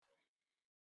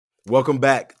Welcome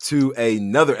back to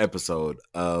another episode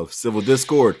of Civil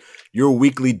Discord, your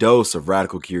weekly dose of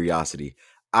radical curiosity.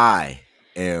 I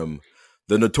am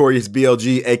the notorious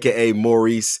BLG, aka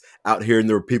Maurice, out here in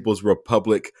the People's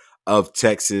Republic of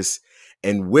Texas.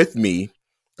 And with me,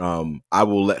 I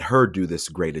will let her do this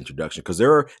great introduction because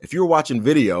if you're watching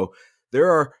video, there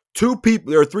are three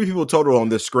people total on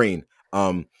this screen.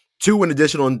 Two in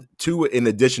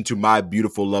addition to my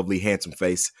beautiful, lovely, handsome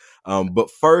face. But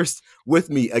first,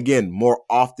 with me again, more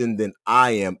often than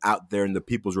I am out there in the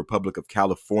People's Republic of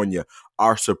California,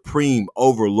 our supreme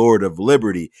overlord of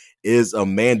liberty is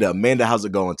Amanda. Amanda, how's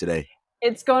it going today?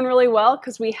 It's going really well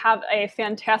because we have a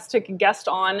fantastic guest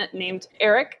on named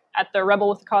Eric at the Rebel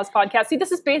with a Cause podcast. See,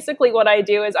 this is basically what I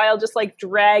do is I'll just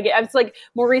drag it. It's like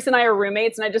Maurice and I are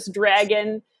roommates and I just drag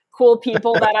in cool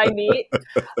people that I meet.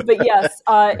 But yes,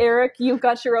 Eric, you've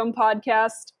got your own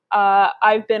podcast.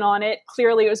 I've been on it.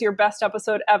 Clearly it was your best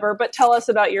episode ever, but tell us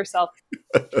about yourself.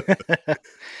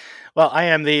 Well, I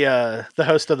am the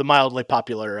host of the mildly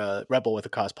popular Rebel with a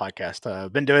Cause podcast.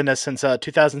 I've been doing this since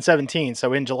 2017,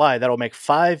 so in July, that'll make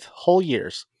 5 whole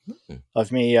years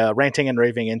of me ranting and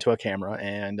raving into a camera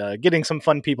and getting some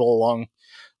fun people along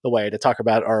the way to talk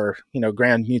about our,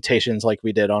 grand mutations like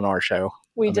we did on our show.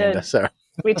 We Amanda, did. So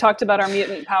we talked about our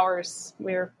mutant powers.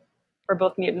 We're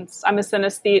both mutants. I'm a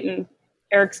synesthete and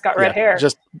Eric's got red hair.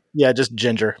 Just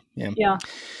ginger. Yeah.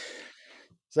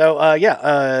 So,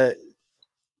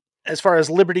 as far as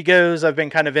Liberty goes, I've been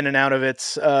kind of in and out of it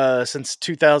since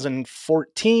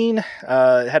 2014.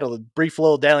 Had a brief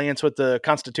little dalliance with the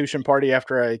Constitution Party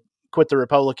after I quit the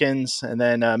Republicans, and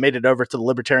then made it over to the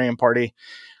Libertarian Party,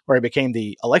 where I became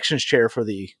the elections chair for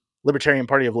the Libertarian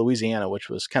Party of Louisiana, which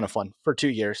was kind of fun for 2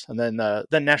 years. And then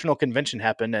the national convention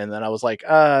happened, and then I was like,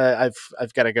 I've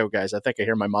got to go, guys. I think I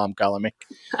hear my mom calling me.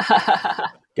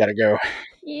 Gotta go.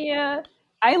 Yeah.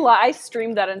 I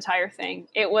streamed that entire thing.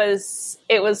 It was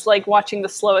like watching the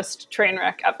slowest train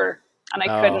wreck ever, and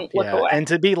I couldn't look away. And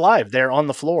to be live there on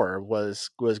the floor was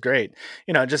great.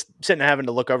 Just sitting and having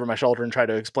to look over my shoulder and try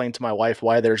to explain to my wife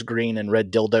why there's green and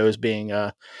red dildos being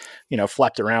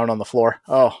flapped around on the floor.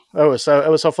 Oh, it was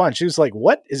so fun. She was like,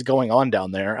 "What is going on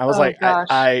down there?" I was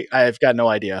I've got no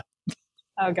idea.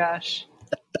 Oh gosh.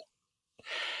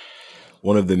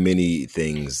 One of the many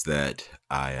things that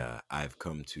I've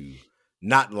come to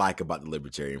not like about the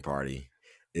Libertarian Party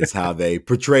is how they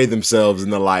portray themselves in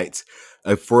the light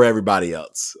for everybody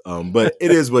else. But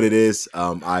it is what it is.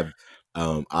 I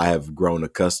have grown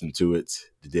accustomed to it,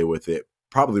 to deal with it.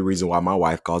 Probably the reason why my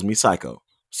wife calls me psycho.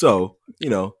 So,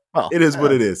 it is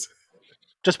what it is.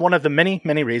 Just one of the many,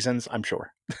 many reasons, I'm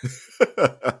sure.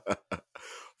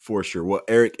 For sure. Well,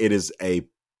 Eric, it is an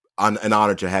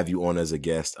honor to have you on as a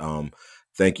guest.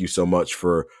 Thank you so much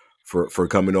for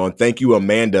coming on. Thank you,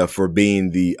 Amanda, for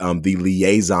being the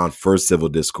liaison for Civil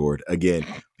Discord again,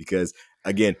 because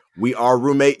we are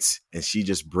roommates and she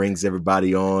just brings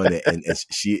everybody on and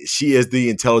she is the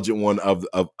intelligent one of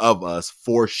us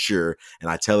for sure. And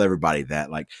I tell everybody that,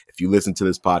 if you listen to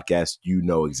this podcast, you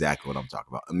know exactly what I'm talking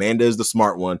about. Amanda is the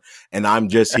smart one and I'm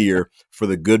just here for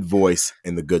the good voice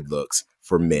and the good looks.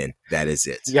 For men, that is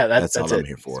it. Yeah, that's all it. I'm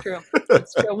here for. It's true.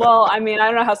 It's true. Well, I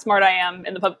don't know how smart I am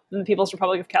in the People's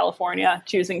Republic of California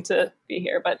choosing to be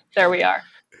here, but there we are.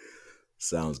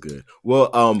 Sounds good.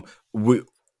 Well,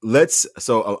 there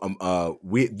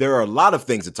are a lot of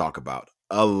things to talk about.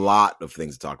 I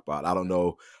don't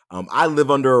know. I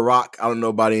live under a rock. I don't know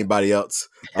about anybody else.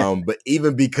 But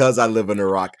even because I live under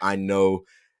a rock, I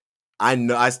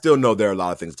still know there are a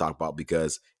lot of things to talk about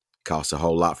because it costs a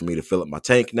whole lot for me to fill up my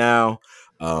tank now.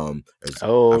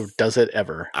 Does it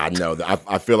ever? I know that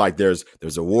I feel like there's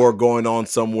a war going on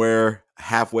somewhere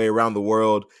halfway around the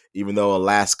world, even though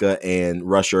Alaska and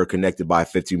Russia are connected by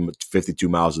 52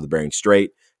 miles of the Bering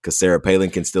Strait, because Sarah Palin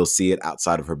can still see it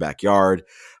outside of her backyard.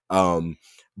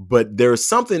 But there's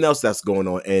something else that's going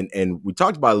on, and we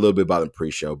talked about a little bit about it in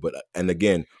pre-show,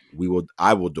 again,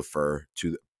 I will defer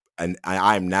to, and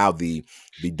I am now the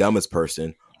dumbest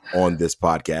person on this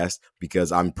podcast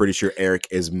because I'm pretty sure Eric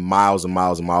is miles and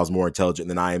miles and miles more intelligent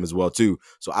than I am as well too.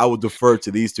 So I will defer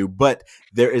to these two. But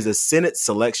there is a Senate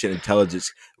Selection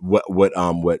Intelligence, what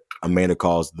Amanda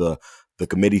calls the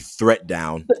committee threat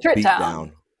down, beat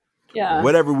down,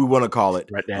 whatever we want to call it.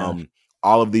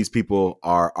 All of these people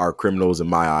are criminals in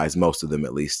my eyes, most of them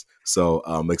at least. So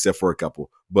except for a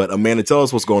couple. But Amanda, tell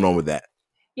us what's going on with that.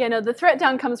 Yeah, no, the threat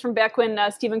down comes from back when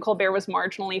Stephen Colbert was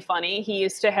marginally funny. He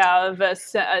used to have a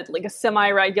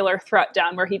semi-regular threat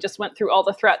down where he just went through all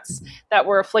the threats that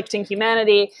were afflicting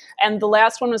humanity. And the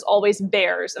last one was always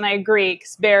bears. And I agree,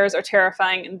 because bears are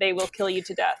terrifying and they will kill you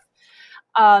to death.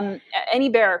 Any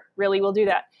bear really will do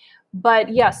that. But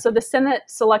yes, so the Senate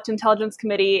Select Intelligence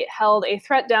Committee held a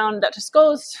threat down that just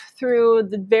goes through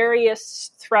the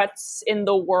various threats in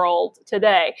the world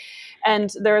today.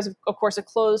 And there's, of course, a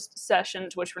closed session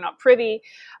to which we're not privy.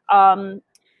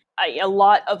 A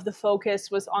lot of the focus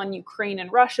was on Ukraine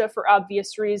and Russia for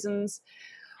obvious reasons.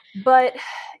 But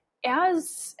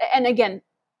and again,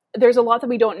 there's a lot that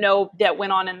we don't know that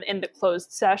went on in the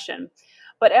closed session.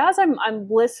 But as I'm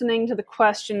listening to the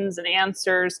questions and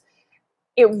answers,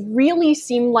 it really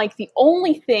seemed like the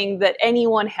only thing that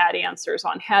anyone had answers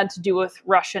on had to do with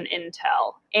Russian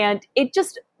intel. And it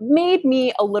just made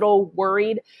me a little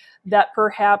worried that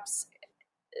perhaps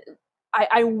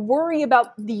I worry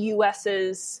about the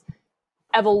US's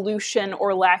evolution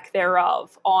or lack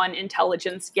thereof on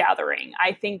intelligence gathering.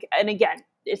 I think, and again,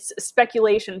 it's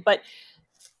speculation, but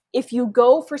if you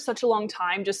go for such a long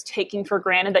time just taking for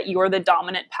granted that you're the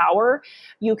dominant power,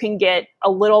 you can get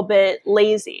a little bit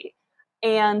lazy.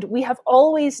 And we have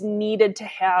always needed to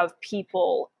have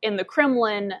people in the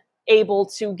Kremlin able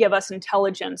to give us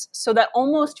intelligence. So that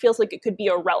almost feels like it could be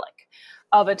a relic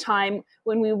of a time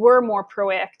when we were more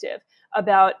proactive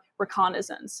about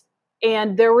reconnaissance.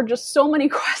 And there were just so many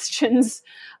questions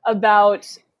about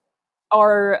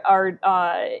our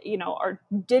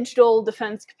digital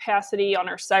defense capacity, on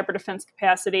our cyber defense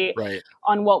capacity, right,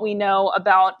 on what we know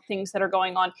about things that are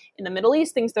going on in the Middle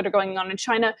East, things that are going on in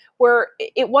China, where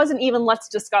it wasn't even let's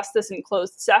discuss this in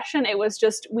closed session. It was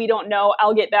just, we don't know.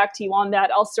 I'll get back to you on that.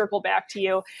 I'll circle back to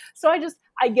you. So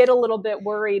I get a little bit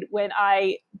worried when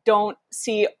I don't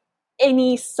see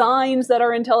any signs that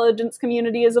our intelligence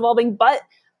community is evolving. But,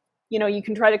 you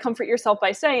can try to comfort yourself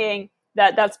by saying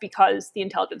that that's because the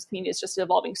intelligence community is just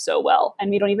evolving so well, and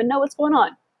we don't even know what's going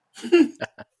on.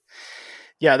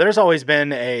 Yeah, there's always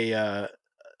been a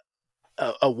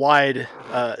wide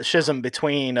schism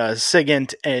between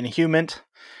SIGINT and HUMINT.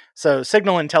 So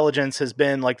signal intelligence has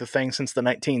been like the thing since the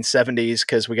 1970s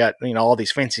because we got all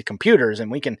these fancy computers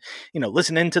and we can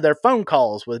listen into their phone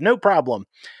calls with no problem.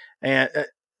 And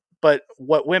but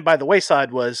what went by the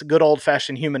wayside was good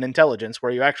old-fashioned human intelligence,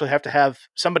 where you actually have to have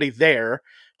somebody there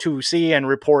to see and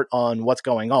report on what's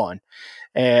going on.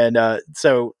 And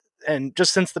and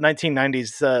just since the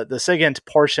 1990s, the SIGINT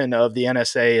portion of the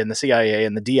NSA and the CIA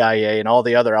and the DIA and all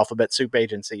the other alphabet soup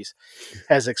agencies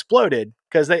has exploded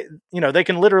because they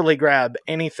can literally grab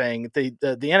anything. The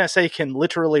NSA can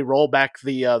literally roll back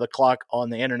the clock on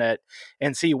the internet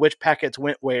and see which packets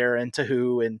went where and to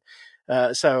who. And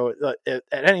so at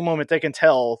any moment they can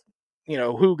tell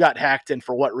who got hacked and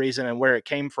for what reason and where it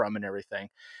came from and everything.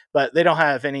 But they don't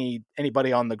have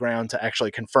anybody on the ground to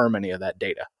actually confirm any of that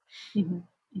data. Mm-hmm.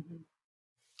 Mm-hmm.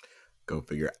 Go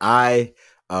figure. I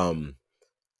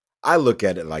look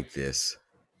at it like this.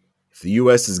 If the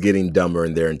U.S. is getting dumber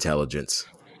in their intelligence,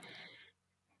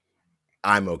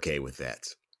 I'm okay with that.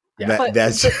 Yeah.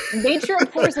 That's nature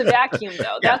abhors a vacuum,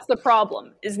 though. Yeah. That's the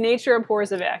problem. Is nature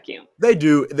abhors a vacuum? They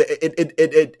do.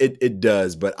 It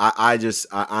does. But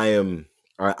I'm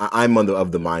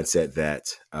of the mindset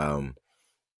that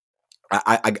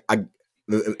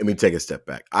let me take a step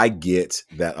back. I get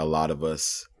that a lot of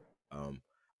us.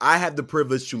 I have the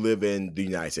privilege to live in the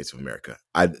United States of America.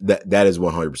 That is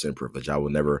 100% privilege. I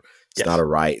will never. It's not a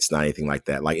right. It's not anything like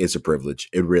that. Like, it's a privilege.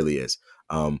 It really is.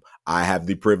 I have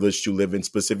the privilege to live in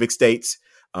specific states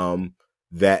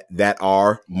that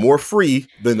are more free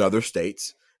than other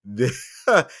states. Than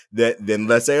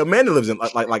let's say Amanda lives in.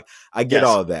 Like I get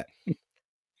all of that.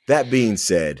 That being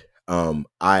said,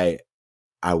 I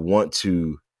want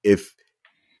to. If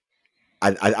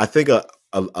I think a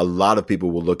lot of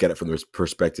people will look at it from the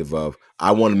perspective of,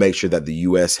 I want to make sure that the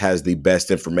U.S. has the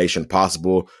best information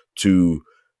possible to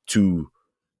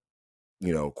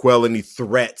quell any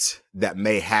threats that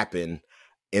may happen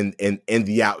in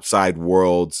the outside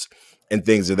worlds and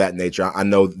things of that nature. I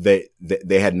know they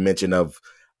had mention of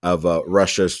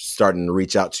Russia starting to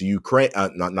reach out to Ukraine,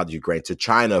 not Ukraine, to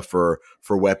China for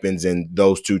weapons, and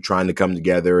those two trying to come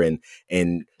together, and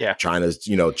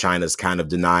China's kind of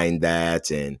denying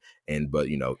that, but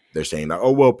they're saying that,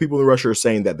 oh well, people in Russia are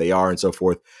saying that they are, and so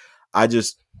forth. I do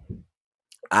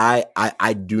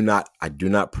not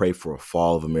pray for a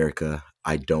fall of America.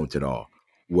 I don't at all.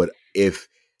 What if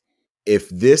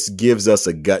this gives us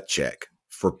a gut check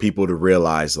for people to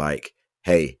realize, like,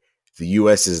 hey, the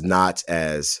U.S. is not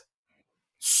as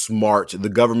smart. The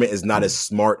government is not as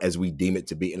smart as we deem it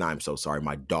to be. And I'm so sorry,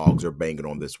 my dogs are banging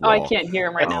on this wall. Oh, I can't hear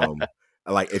them right now.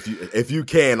 Like, if you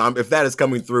can, if that is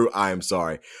coming through, I am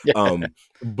sorry.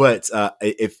 But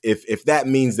if that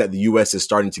means that the U.S. is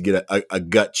starting to get a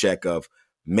gut check of,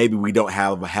 maybe we don't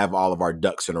have all of our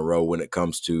ducks in a row when it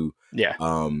comes to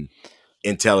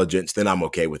intelligence, then I'm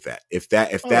okay with that. If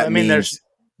that I mean, means, there's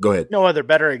go ahead. no other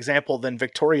better example than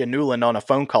Victoria Nuland on a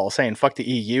phone call saying "fuck the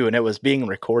EU" and it was being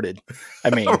recorded. I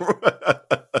mean,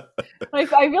 I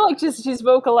feel like she's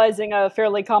vocalizing a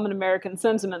fairly common American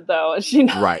sentiment, though. Is she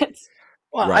not? Right.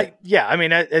 well, Right. I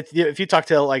mean, if you talk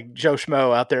to like Joe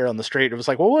Schmo out there on the street, it was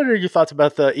like, well, what are your thoughts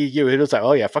about the EU? It was like,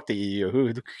 oh yeah, fuck the EU.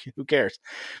 Who cares?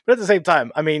 But at the same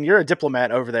time, I mean, you're a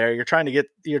diplomat over there. You're trying to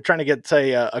get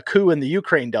say a coup in the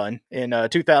Ukraine done in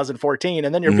 2014,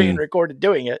 and then you're being recorded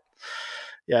doing it.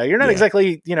 Yeah, you're not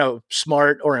exactly,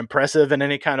 smart or impressive in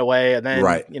any kind of way. And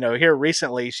then, here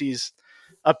recently, she's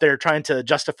up there trying to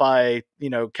justify,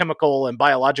 chemical and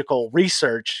biological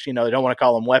research. They don't want to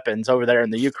call them weapons over there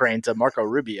in the Ukraine to Marco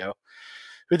Rubio,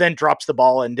 who then drops the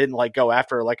ball and didn't go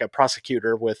after a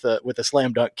prosecutor with a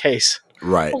slam dunk case.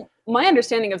 Right. Well, my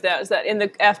understanding of that is that in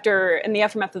the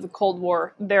aftermath of the Cold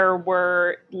War, there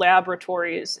were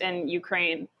laboratories in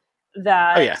Ukraine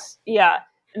that,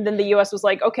 and then the U.S. was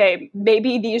like, okay,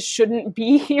 maybe these shouldn't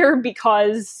be here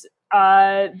because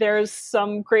there's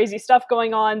some crazy stuff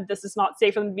going on. This is not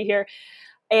safe for them to be here.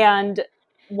 And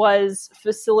was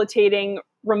facilitating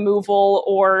removal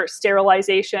or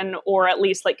sterilization or at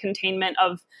least containment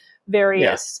of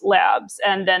various labs.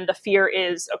 And then the fear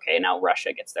is, okay, now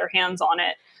Russia gets their hands on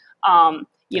it.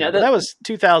 That was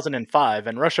 2005,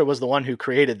 and Russia was the one who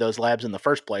created those labs in the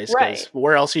first place. Right.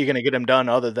 Where else are you going to get them done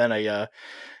other than a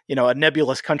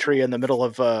nebulous country in the middle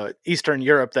of Eastern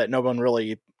Europe that no one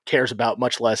really cares about,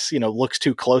 much less, looks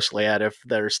too closely at if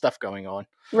there's stuff going on.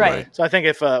 Right. So I think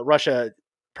if Russia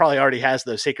probably already has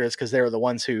those secrets because they were the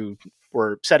ones who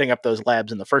were setting up those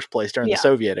labs in the first place during the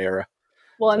Soviet era.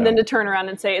 Well, and then to turn around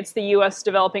and say it's the U.S.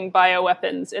 developing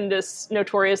bioweapons in this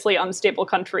notoriously unstable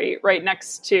country right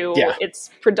next to its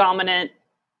predominant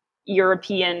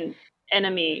European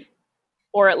enemy,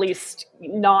 or at least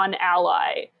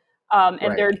non-ally.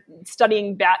 And they're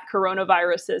studying bat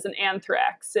coronaviruses and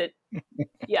anthrax.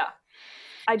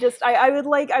 I would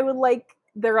like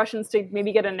the Russians to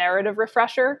maybe get a narrative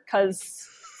refresher, because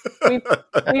we've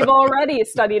already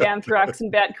studied anthrax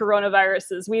and bat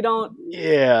coronaviruses. We're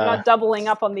not doubling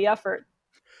up on the effort.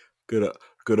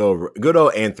 Good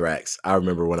old anthrax. I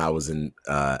remember when I was in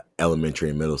elementary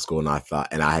and middle school, and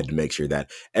I had to make sure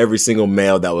that every single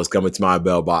mail that was coming to my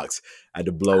mailbox, I had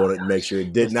to blow on it and make sure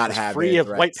it did not have free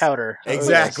anthrax. Of white powder.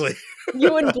 Exactly.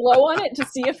 You would blow on it to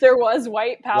see if there was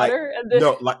white powder.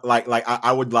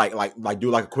 I would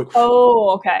do a quick.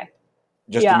 Oh, okay.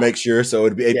 Just to make sure, so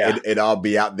it'd all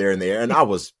be out there in the air. And I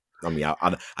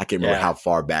can't remember how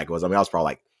far back it was. I mean, I was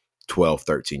probably 12,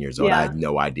 13 years old. I had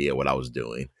no idea what I was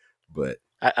doing, but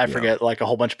I forget. A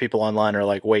whole bunch of people online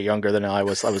are way younger than I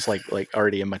was. I was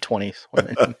already in my 20s.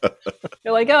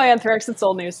 You're like, oh, anthrax, it's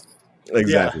old news.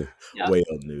 Exactly. Yeah. Way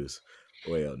old news.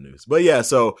 But yeah,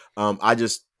 so I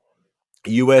just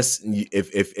U.S.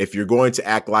 If you're going to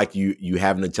act like you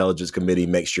have an intelligence committee,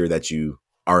 make sure that you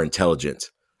are intelligent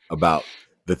about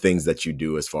the things that you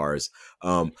do, as far as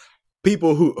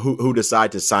people who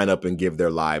decide to sign up and give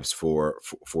their lives for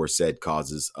said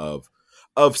causes of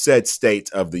said state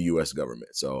of the U.S.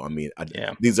 government. So I mean,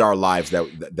 these are lives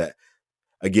that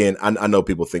again, I know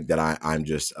people think that I'm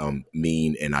just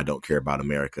mean and I don't care about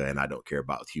America and I don't care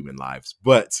about human lives,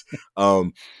 but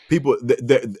people,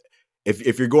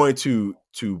 if you're going to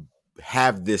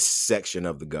have this section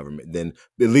of the government, then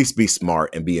at least be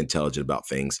smart and be intelligent about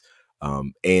things,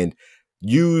 and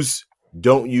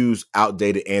don't use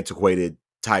outdated, antiquated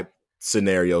type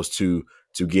scenarios to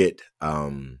get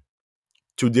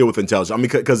to deal with intelligence. I mean,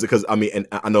 because and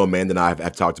I know Amanda and I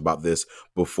have talked about this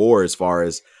before, as far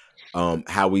as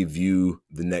how we view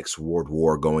the next world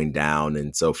war going down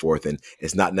and so forth. And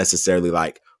it's not necessarily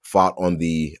fought on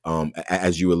the,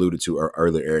 as you alluded to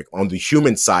earlier, Eric, on the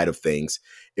human side of things.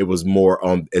 It was more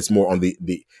on, it's more on the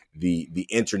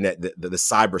internet, the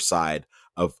cyber side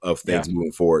of things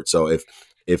moving forward. So if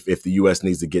the U.S.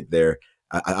 needs to get there,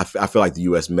 I feel like the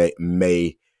U.S.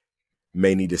 may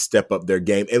need to step up their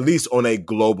game, at least on a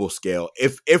global scale.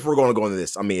 If we're going to go into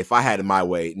this, I mean, if I had it my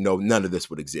way, none of this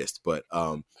would exist, but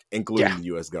including the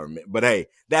U.S. government. But hey,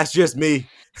 that's just me.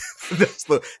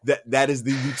 that is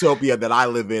the utopia that I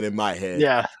live in my head.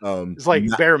 Yeah.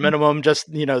 It's bare minimum, just,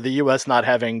 the U.S. not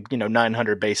having,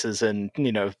 900 bases in,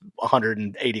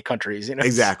 180 countries,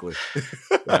 Exactly.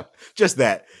 Just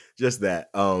that.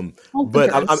 But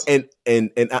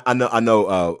I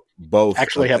know both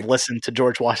actually have listened to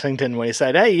George Washington when he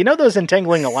said, hey, those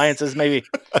entangling alliances, maybe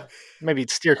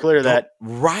steer clear of that.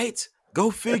 Right.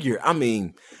 Go figure. I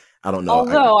mean, I don't know.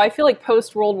 Although I feel like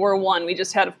post World War I, we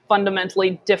just had a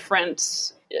fundamentally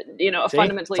different a See?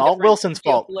 fundamentally It's all different Wilson's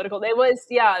fault. geopolitical. It was,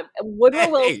 Woodrow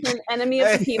Hey, Wilson, enemy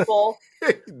of the people.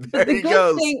 there But the he good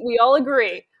goes. thing, we all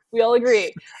agree.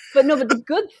 But no, but the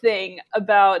good thing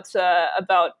about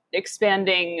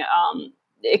expanding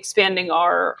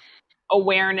our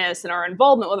awareness and our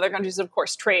involvement with other countries is, of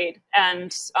course, trade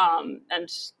and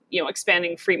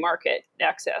expanding free market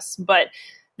access. But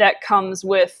that comes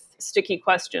with sticky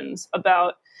questions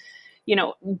about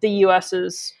the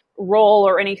U.S.'s role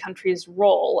or any country's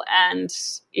role, and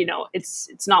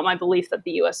it's not my belief that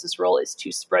the U.S.'s role is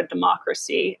to spread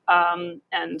democracy, and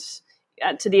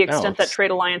to the extent that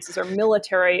trade alliances are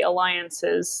military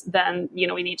alliances, then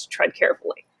we need to tread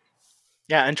carefully.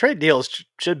 Yeah, and trade deals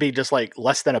should be just like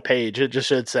less than a page. It just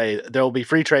should say there will be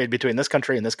free trade between this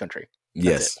country and this country. That's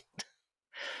Yes. it.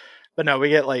 But no, we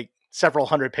get like several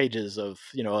hundred pages of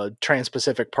a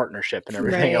Trans-Pacific partnership and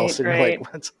everything else, and you're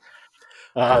like, what's...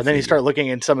 then you start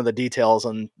looking at some of the details,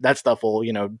 and that stuff will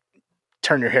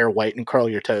turn your hair white and curl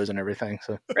your toes and everything.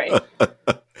 So right.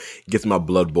 Gets my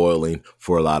blood boiling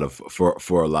for a lot of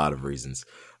reasons.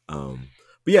 But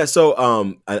yeah, so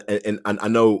I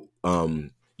know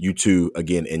you two,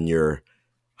 again, in your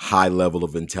high level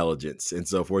of intelligence and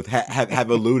so forth,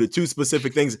 have alluded to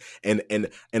specific things, and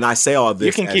I say all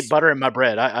this. You can keep buttering my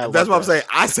bread. That's what I'm saying.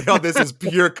 I say all this as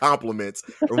pure compliments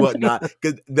or whatnot.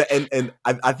 And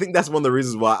I think that's one of the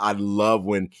reasons why I love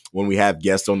when we have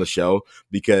guests on the show,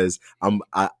 because I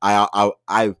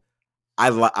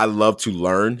love to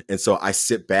learn, and so I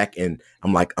sit back and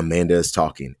I'm like, Amanda is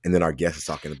talking, and then our guest is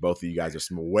talking, and both of you guys are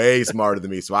way smarter than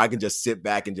me, so I can just sit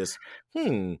back and just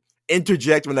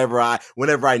interject whenever I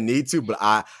need to. But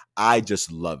I just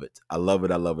love it. I love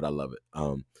it.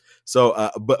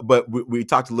 But we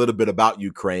talked a little bit about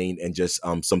Ukraine and just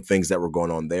some things that were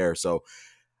going on there. So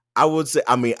I would say,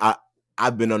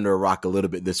 I've been under a rock a little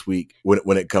bit this week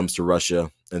when it comes to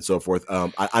Russia and so forth.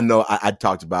 I know I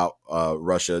talked about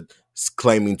Russia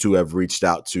claiming to have reached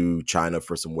out to China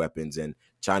for some weapons, and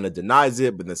China denies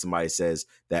it, but then somebody says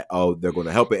that, they're going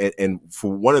to help it. And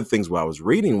for one of the things what I was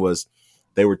reading was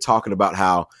they were talking about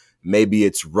how maybe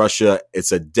it's Russia.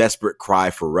 It's a desperate cry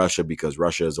for Russia because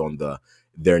Russia is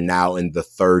they're now in the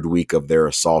third week of their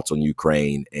assault on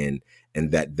Ukraine, and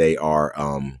that they are,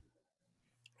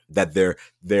 that their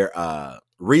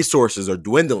resources are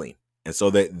dwindling. And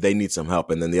so they need some help.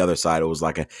 And then the other side, it was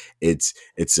like it's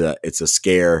a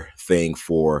scare thing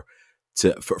for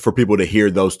people to hear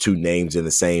those two names in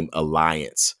the same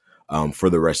alliance for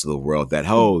the rest of the world. That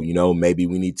maybe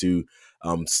we need to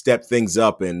step things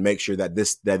up and make sure that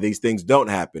these things don't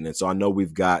happen. And so I know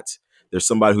there's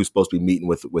somebody who's supposed to be meeting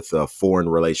with foreign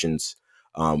relations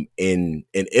in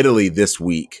Italy this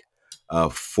week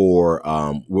for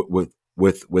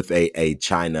with a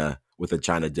China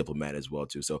diplomat as well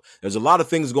too. So there's a lot of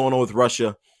things going on with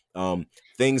Russia.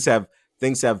 Things have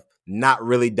not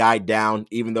really died down,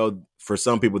 even though for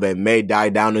some people they may die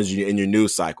down in your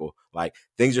news cycle. Like,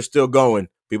 things are still going.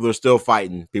 People are still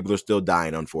fighting. People are still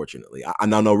dying, unfortunately. I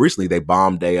know recently they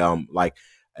bombed a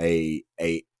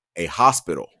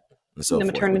hospital. And so the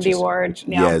maternity ward.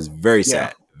 Yeah, it's very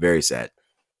sad. Very sad.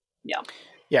 Yeah.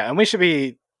 Yeah, and we should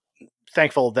be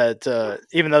thankful that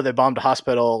even though they bombed a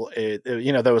hospital,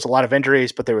 there was a lot of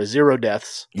injuries, but there was 0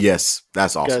 deaths. Yes,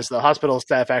 that's awesome. Because the hospital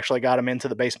staff actually got them into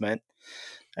the basement.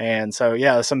 And so,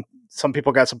 yeah, some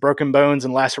people got some broken bones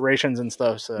and lacerations and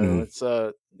stuff. So it's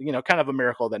kind of a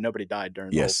miracle that nobody died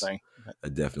during the whole thing.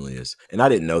 It definitely is. And I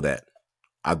didn't know that.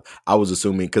 I was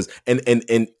assuming because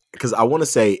I want to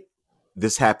say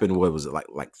this happened. What was it,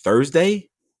 like Thursday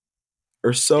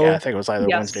or so? Yeah, I think it was either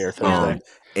Wednesday or Thursday.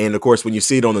 And of course, when you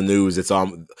see it on the news, it's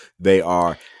they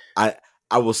are.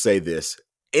 I will say this: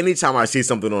 anytime I see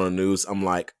something on the news, I'm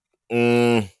like,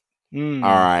 all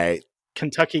right,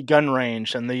 Kentucky gun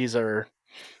range, and these are,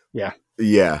 yeah.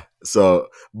 So,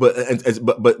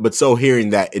 but so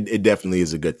hearing that, it definitely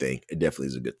is a good thing. It definitely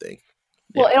is a good thing.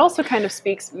 Well, it also kind of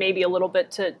speaks maybe a little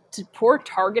bit to poor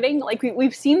targeting. Like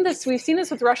we've seen this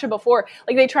with Russia before.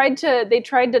 Like they tried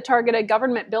to target a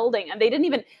government building, and they didn't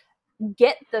even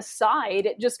get the side.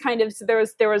 It just kind of,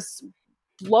 there was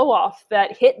blow off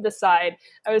that hit the side.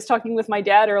 I was talking with my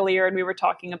dad earlier, and we were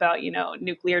talking about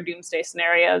nuclear doomsday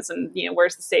scenarios and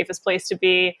where's the safest place to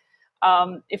be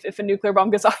if a nuclear bomb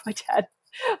goes off.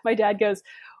 My dad goes,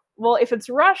 well, if it's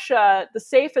Russia, the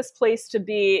safest place to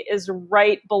be is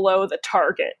right below the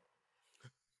target.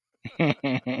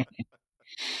 I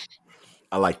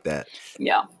like that.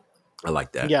 Yeah. I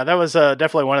like that. Yeah, that was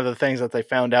definitely one of the things that they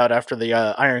found out after the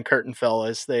Iron Curtain fell.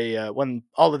 Is they when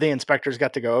all of the inspectors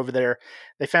got to go over there,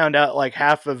 they found out like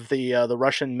half of the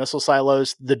Russian missile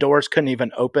silos, the doors couldn't even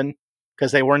open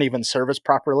because they weren't even serviced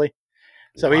properly.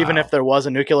 So even if there was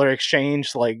a nuclear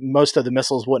exchange, like most of the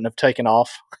missiles wouldn't have taken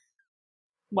off.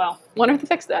 Well, wonder if they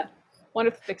fix that.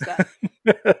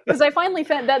 Because I finally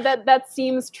that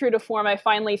seems true to form. I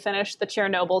finally finished the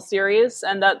Chernobyl series,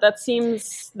 and that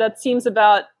seems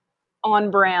about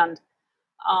on brand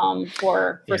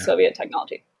for Soviet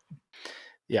technology.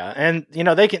 Yeah, and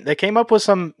they came up with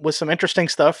some interesting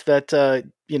stuff that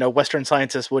Western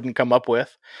scientists wouldn't come up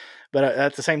with, but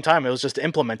at the same time, it was just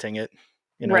implementing it.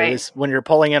 Right. When you're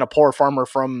pulling in a poor farmer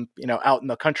from out in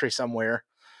the country somewhere,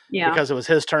 because it was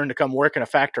his turn to come work in a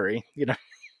factory.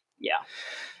 Yeah.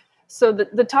 So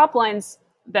the top lines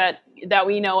that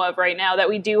we know of right now that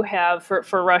we do have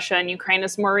for Russia and Ukraine,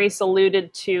 as Maurice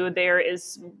alluded to, there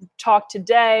is talk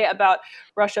today about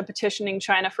Russia petitioning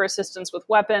China for assistance with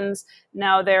weapons.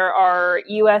 Now there are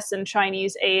U.S. and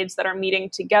Chinese aides that are meeting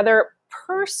together.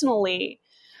 Personally,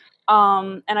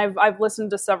 and I've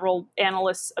listened to several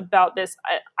analysts about this,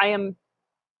 I am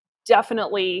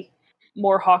definitely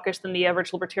more hawkish than the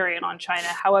average libertarian on China.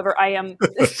 However, I am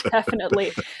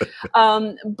definitely,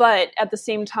 but at the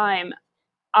same time,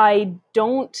 I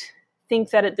don't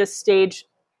think that at this stage,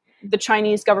 the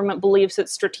Chinese government believes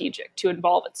it's strategic to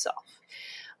involve itself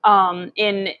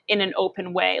in an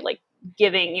open way, like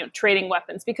trading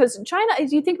weapons. Because China,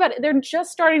 as you think about it, they're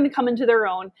just starting to come into their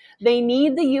own. They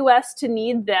need the U.S. to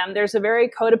need them. There's a very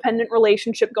codependent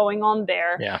relationship going on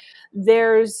there. Yeah.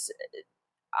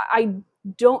 I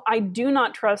do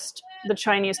not trust the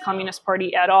Chinese Communist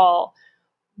Party at all.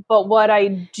 But what I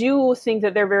do think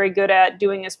that they're very good at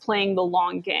doing is playing the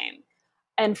long game.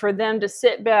 And for them to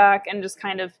sit back and just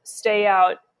kind of stay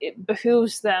out, it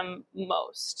behooves them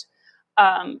most.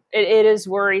 It is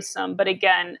worrisome. But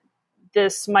again,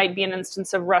 this might be an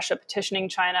instance of Russia petitioning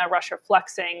China, Russia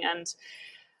flexing.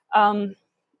 And,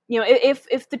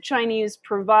 if the Chinese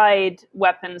provide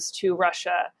weapons to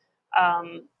Russia,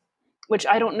 which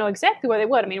I don't know exactly why they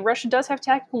would. I mean, Russia does have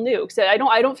tactical nukes. I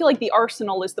don't feel like the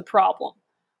arsenal is the problem,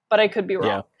 but I could be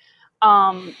wrong.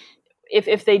 Yeah.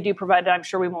 If they do provide it, I'm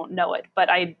sure we won't know it, but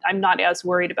I'm not as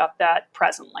worried about that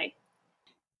presently.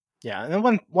 Yeah, and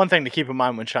then one thing to keep in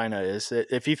mind with China is that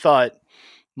if you thought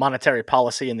monetary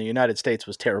policy in the United States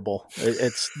was terrible,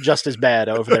 it's just as bad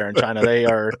over there in China. They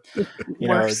are,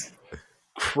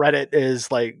 credit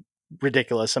is like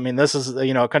ridiculous. I mean, this is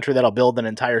a country that'll build an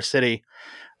entire city,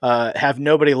 have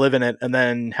nobody live in it, and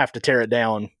then have to tear it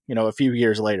down, a few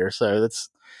years later. So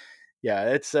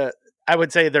I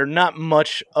would say they're not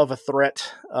much of a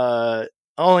threat,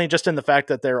 only just in the fact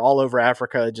that they're all over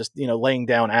Africa, just, laying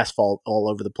down asphalt all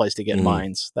over the place to get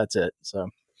mines. That's it. So,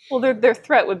 well, their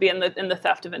threat would be in the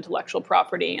theft of intellectual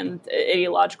property and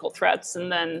ideological threats.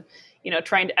 And then,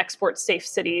 trying to export safe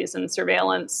cities and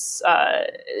surveillance,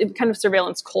 kind of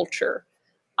surveillance culture.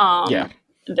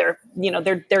 Their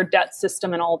debt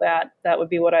system and all that would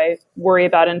be what I worry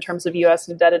about in terms of U.S.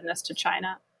 indebtedness to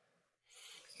China.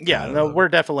 Yeah, no, we're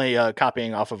definitely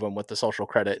copying off of them with the social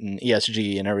credit and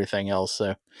ESG and everything else.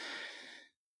 So,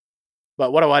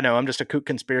 but what do I know? I'm just a kook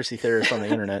conspiracy theorist on the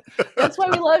internet. That's why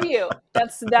we love you.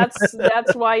 That's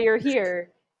why you're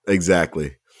here.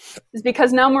 Exactly. It's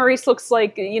because now Maurice looks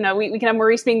like we can have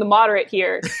Maurice being the moderate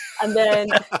here, and then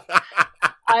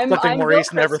I'm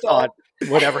Maurice never thought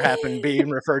would ever happen,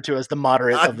 being referred to as the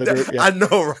moderate of the group. Yeah. I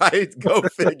know, right? Go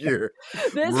figure.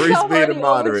 This is how far the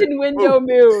Overton window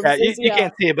moves. Yeah, you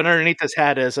can't see it, but underneath this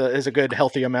hat is a good,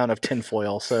 healthy amount of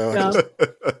tinfoil. So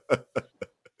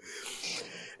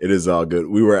it is all good.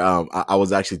 We were, I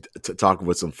was actually talking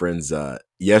with some friends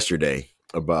yesterday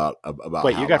about.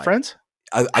 Wait, you got friends?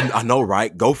 I know,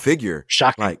 right? Go figure.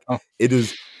 Shocking. It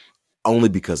is only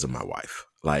because of my wife.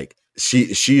 Like.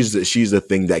 She's the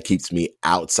thing that keeps me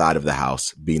outside of the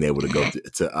house, being able to go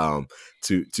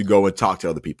to go and talk to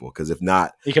other people. Because if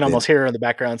not, you can almost hear her in the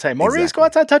background say, "Maurice, go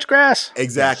outside, touch grass."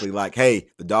 Exactly. Like, hey,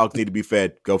 the dogs need to be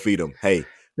fed. Go feed them. Hey,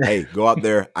 go out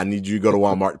there. I need you to go to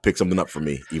Walmart and pick something up for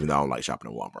me. Even though I don't like shopping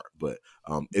at Walmart, but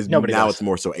it's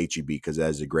more so HEB because that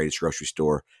is the greatest grocery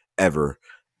store ever.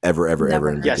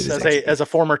 Yes, as a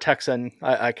former Texan,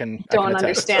 I can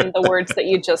understand the words that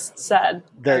you just said.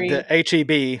 The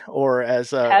HEB, or as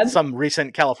some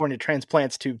recent California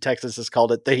transplants to Texas has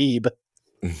called it, the Heb.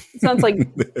 It sounds like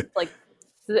is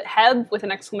it Heb with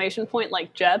an exclamation point,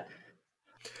 like Jeb?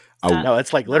 No,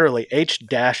 it's like literally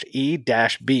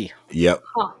H-E-B. Yep.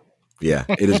 Huh. Yeah,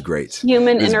 it is great.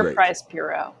 Human Enterprise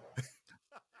Bureau.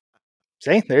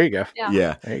 See, there you go.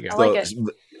 Yeah. There you go. I like it.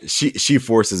 She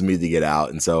forces me to get out,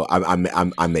 and so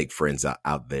I make friends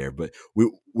out there. But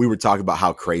we were talking about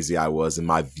how crazy I was and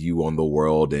my view on the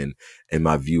world and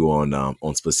my view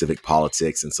on specific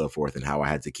politics and so forth, and how I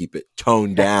had to keep it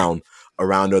toned down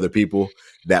around other people.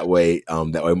 That way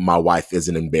my wife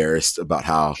isn't embarrassed about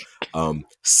how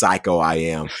psycho I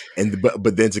am. And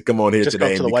but then to come on here Just go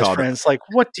today up to and the be West called friends, like,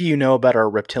 what do you know about our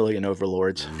reptilian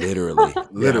overlords?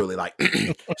 literally like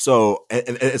so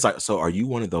and it's like, so are you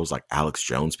one of those like Alex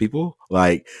Jones people?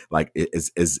 Like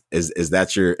is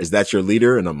that your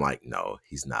leader? And I'm like, no,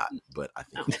 he's not, but I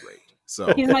think he's great.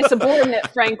 So He's my subordinate,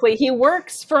 frankly. He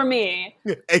works for me.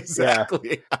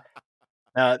 exactly.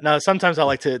 No, sometimes I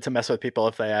like to mess with people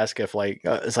if they ask if like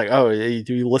it's like, oh,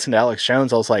 do you listen to Alex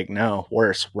Jones? I was like, no,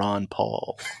 worse, Ron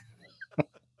Paul.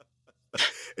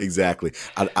 Exactly.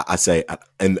 I say,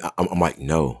 and I'm like,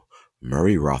 no,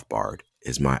 Murray Rothbard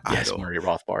is my Yes, idol. Murray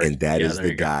Rothbard, And that is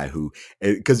the guy who,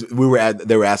 because they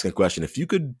were asking a question. If you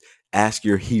could ask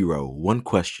your hero one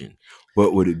question,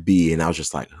 what would it be? And I was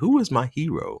just like, who is my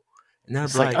hero? And I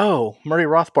was It's like, oh, Murray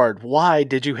Rothbard, why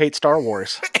did you hate Star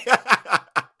Wars?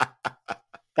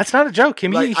 That's not a joke. He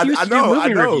used to do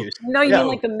movie reviews. No, you mean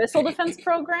like the missile defense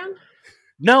program?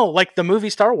 No, like the movie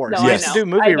Star Wars. No, He used to do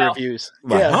movie reviews.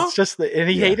 Like, yeah, it's just and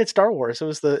he hated Star Wars. It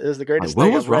was the greatest what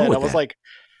thing was I've read. wrong with I was that?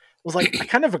 like, I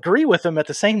kind of agree with him at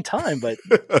the same time, but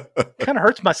it kind of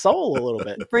hurts my soul a little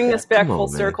bit. Bring this back full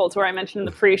circle to where I mentioned in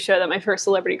the pre-show that my first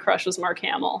celebrity crush was Mark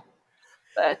Hamill.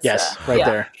 But, yes,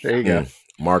 there. There you go.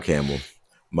 Mark Hamill.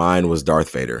 Mine was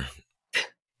Darth Vader.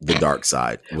 The dark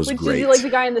side was great. Did you like the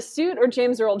guy in the suit or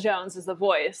James Earl Jones as the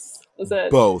voice? Was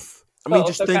it both? I mean,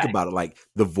 just okay. think about it. Like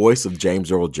the voice of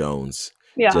James Earl Jones.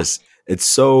 Yeah. Just it's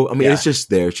so. I mean, it's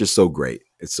just there. It's just so great.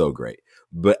 It's so great.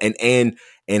 But and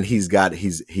he's I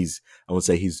would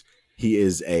say he's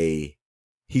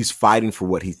fighting for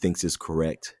what he thinks is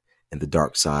correct in the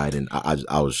dark side. And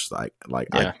I was just like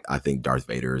I think Darth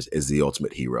Vader is the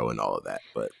ultimate hero and all of that.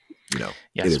 But you know,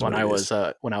 yes. When I was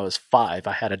 5,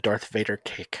 I had a Darth Vader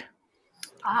cake.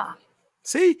 Ah,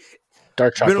 see,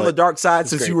 dark chocolate. Been on the dark side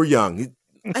since you were young.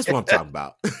 That's what I'm talking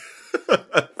about.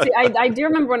 See, I do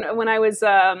remember when I was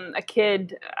a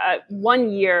kid.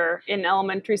 1 year in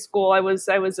elementary school, I was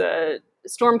a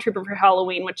stormtrooper for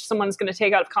Halloween, which someone's going to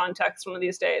take out of context one of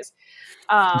these days.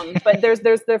 But there's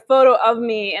the photo of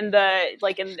me in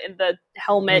the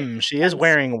helmet. She is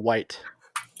wearing white.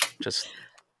 Just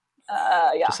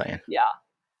saying. Yeah.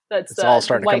 That's all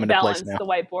starting to come into balance, place now. The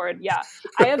whiteboard. Yeah.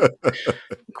 I have a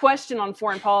question on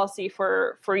foreign policy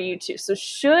for you two. So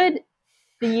should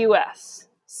the U.S.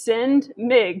 send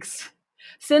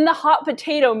the hot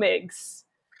potato MiGs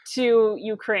to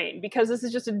Ukraine? Because this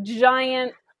is just a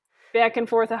giant back and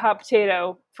forth of hot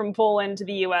potato from Poland to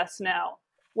the U.S. now.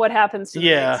 What happens to the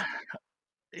MiGs?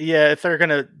 Yeah, if they're going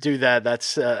to do that,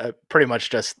 that's pretty much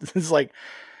just, it's like,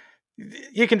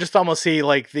 you can just almost see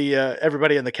like the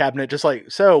everybody in the cabinet just like,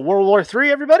 so World War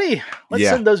III, everybody, let's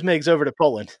send those MiGs over to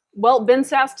Poland. Well, Ben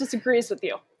Sass disagrees with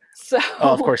you. So,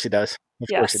 of course he does. Of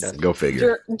course he does. Go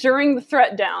figure. During the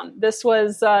threat down, this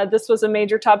was a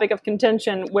major topic of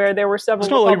contention where there were several.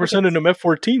 It's not like we're sending them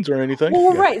F-14s or anything.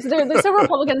 Well, right. So there's several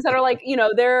Republicans that are like,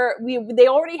 they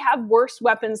already have worse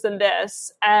weapons than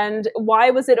this, and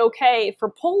why was it okay for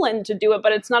Poland to do it,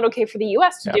 but it's not okay for the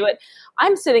U.S. to do it?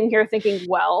 I'm sitting here thinking,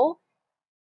 well,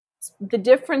 the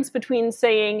difference between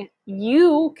saying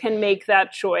you can make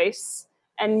that choice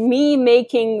and me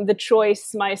making the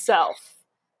choice myself.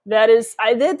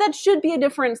 That should be a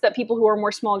difference that people who are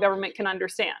more small government can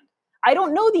understand. I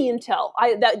don't know the intel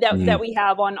that we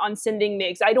have on sending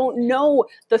MiGs. I don't know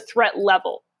the threat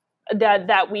level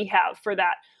that we have for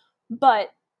that.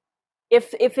 But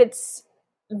if it's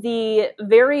the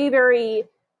very, very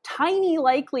tiny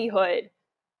likelihood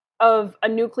of a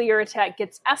nuclear attack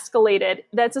gets escalated,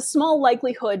 that's a small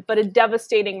likelihood, but a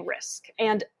devastating risk.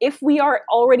 And if we are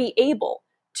already able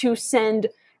to send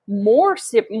more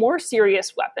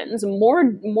serious weapons,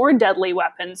 more deadly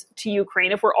weapons to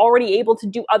Ukraine, if we're already able to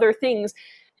do other things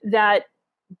that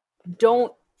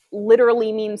don't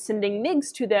literally mean sending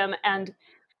MiGs to them, and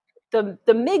the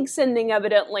MiG sending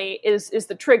evidently is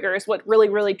the trigger, is what really,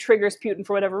 really triggers Putin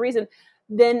for whatever reason,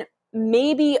 then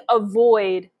maybe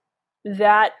avoid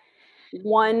that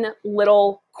one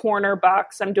little corner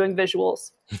box, I'm doing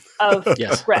visuals, of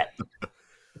threat.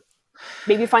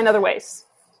 Maybe find other ways.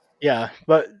 Yeah,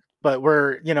 but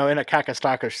we're, in a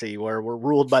kakistocracy where we're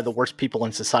ruled by the worst people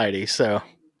in society. So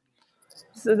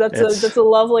that's a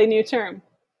lovely new term.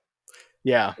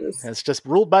 Yeah, it's just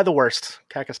ruled by the worst,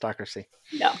 kakistocracy.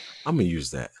 Yeah, I'm gonna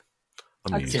use that.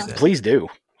 Please do.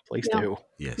 Please do.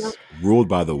 Yes, ruled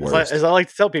by the worst. As I like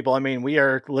to tell people, I mean, we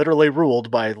are literally ruled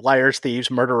by liars,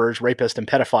 thieves, murderers, rapists, and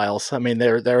pedophiles. I mean,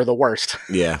 they're the worst.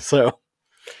 Yeah. So,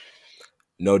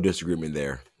 no disagreement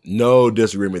there. No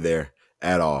disagreement there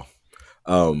at all.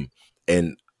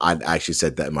 And I actually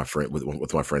said that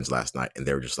with my friends last night, and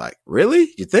they were just like,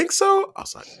 "Really? You think so?" I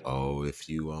was like, "Oh, if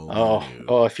you only knew.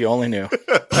 Oh, if you only knew.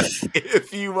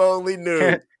 If you only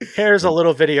knew." Here's a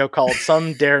little video called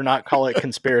 "Some Dare Not Call It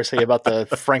Conspiracy" about the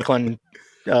Franklin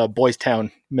Boys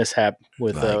Town mishap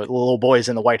with little boys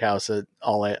in the White House at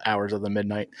all hours of the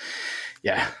midnight.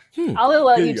 Yeah. I'll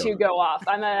let you two go off.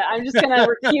 I'm just going to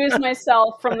recuse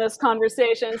myself from this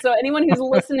conversation. So anyone who's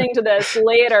listening to this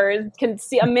later can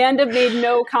see Amanda made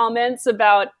no comments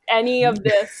about any of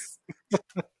this.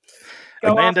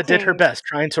 Amanda did her best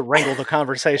trying to wrangle the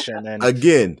conversation. And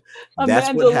again, that's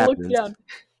Amanda, what happens.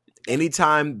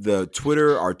 Anytime the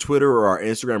Twitter or our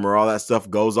Instagram or all that stuff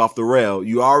goes off the rail,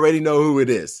 you already know who it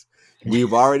is.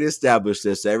 We've already established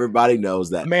this. So everybody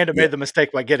knows that. Amanda made the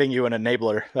mistake by getting you an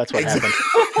enabler. That's what happened.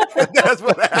 That's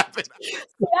what happened.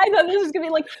 I thought this was going to be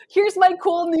like, here's my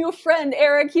cool new friend,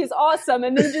 Eric. He's awesome.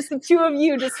 And then just the two of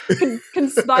you just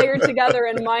conspire together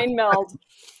and mind meld.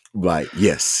 Like,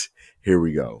 yes, here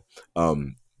we go.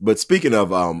 But speaking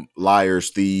of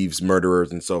liars, thieves,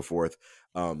 murderers, and so forth,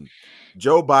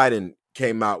 Joe Biden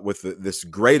came out with this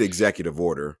great executive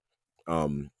order.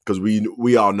 Because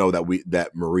we all know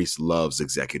that Maurice loves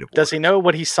executive orders. Does he know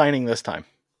what he's signing this time?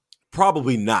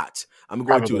 Probably not. I'm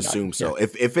going to assume so. Yeah.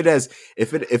 If the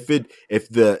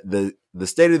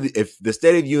State of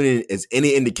the Union is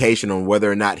any indication on whether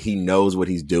or not he knows what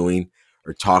he's doing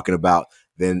or talking about,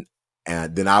 then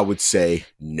I would say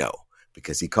no,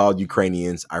 because he called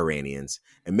Ukrainians Iranians,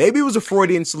 and maybe it was a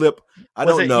Freudian slip. I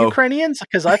don't know. Ukrainians?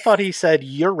 Because I thought he said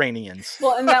Uranians.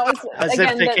 Well, and that was as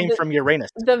if they came from Uranus.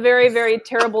 The very, very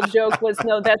terrible joke was,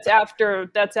 no, that's after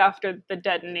the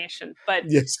detonation. But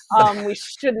yes. We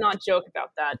should not joke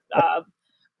about that.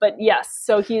 But yes,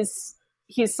 so he's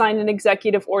signed an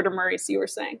executive order, Maurice, you were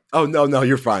saying. Oh no,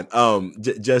 you're fine.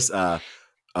 Just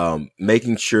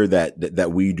making sure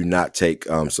that we do not take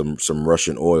some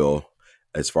Russian oil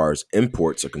as far as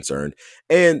imports are concerned,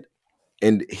 and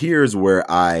here's where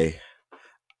I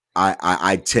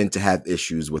tend to have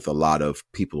issues with a lot of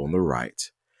people on the right,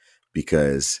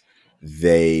 because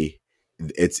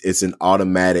it's an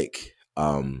automatic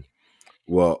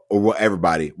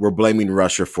everybody, we're blaming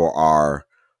Russia for our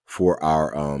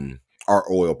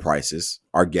oil prices.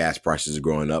 Our gas prices are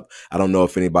going up. I don't know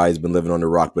if anybody's been living on the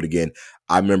rock, but again,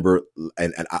 I remember,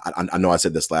 and I know I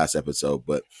said this last episode,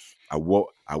 but I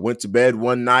went to bed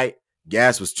one night,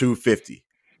 gas was $2.50.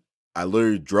 I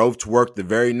literally drove to work the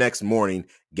very next morning,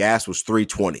 gas was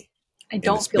 $3.20. I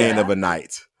don't in the span of a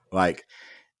night. Like,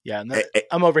 yeah,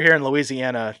 I'm over here in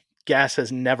Louisiana. Gas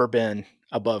has never been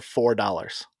above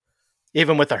 $4,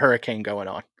 even with the hurricane going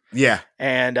on. Yeah.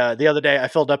 And the other day I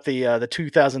filled up the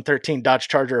 2013 Dodge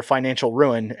Charger Financial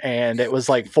Ruin, and it was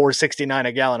like $4.69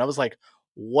 a gallon. I was like,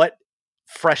 what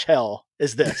fresh hell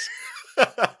is this?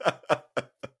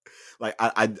 Like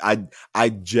I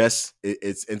just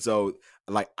it's, and so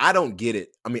like I don't get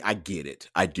it. I mean, I get it.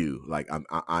 I do. Like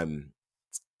I'm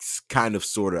kind of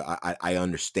sort of I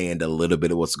understand a little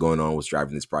bit of what's going on with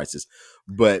driving these prices,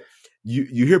 but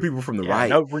you hear people from the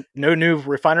right. No new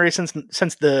refinery since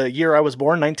the year I was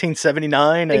born,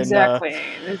 1979. Exactly.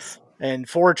 And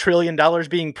 $4 trillion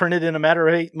being printed in a matter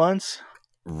of 8 months.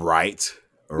 Right.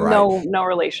 No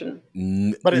relation.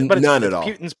 But it's none at all.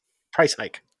 Putin's price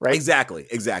hike, right?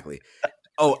 Exactly.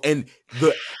 Oh, and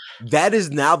that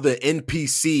is now the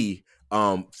NPC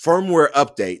firmware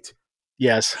update.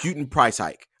 Yes. Putin price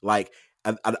hike. Like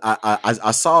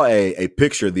I saw a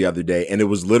picture the other day, and it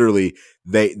was literally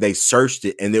they searched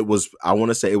it, and it was, I want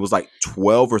to say it was like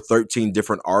 12 or 13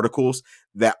 different articles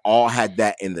that all had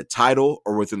that in the title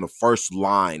or within the first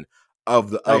line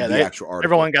of the actual article.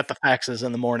 Everyone got the faxes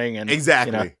in the morning, and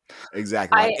exactly.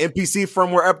 Like, NPC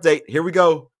firmware update. Here we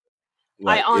go.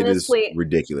 Like, I honestly, it is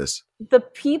ridiculous. The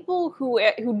people who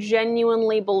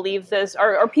genuinely believe this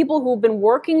are people who've been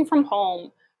working from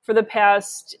home for the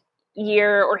past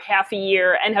year or half a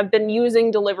year and have been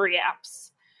using delivery apps.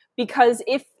 Because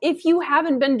if you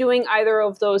haven't been doing either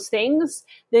of those things,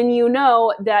 then you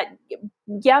know that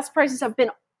gas prices have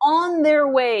been on their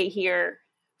way here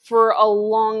for a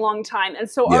long, long time. And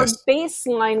so our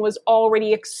baseline was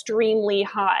already extremely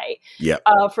high. Yeah.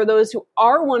 For those who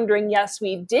are wondering, yes,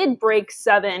 we did break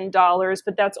 $7,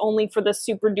 but that's only for the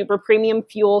super duper premium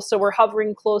fuel. So we're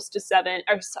hovering close to $7.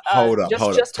 Hold up.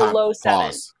 Just below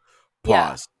 $7.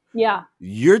 Pause. Yeah.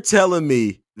 You're telling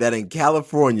me that in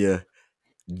California,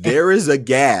 there is a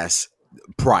gas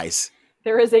price.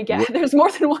 There is a gas. There's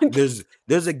more than one.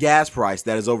 There's a gas price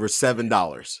that is over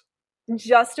 $7.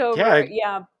 Just over,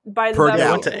 by the Per beverage. Yeah,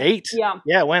 it went to 8. Yeah.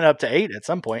 Yeah, it went up to 8 at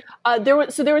some point. There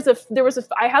was a.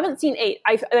 I haven't seen 8.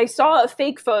 I saw a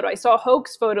fake photo. I saw a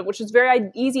hoax photo, which was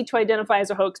very easy to identify as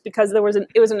a hoax because it was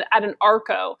at an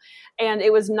Arco, and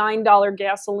it was $9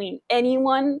 gasoline.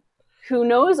 Anyone who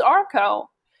knows Arco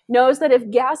knows that if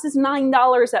gas is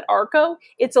 $9 at Arco,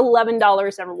 it's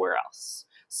 $11 everywhere else.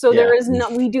 So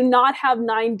we do not have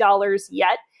 $9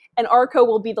 yet, and Arco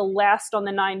will be the last on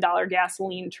the $9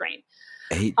 gasoline train.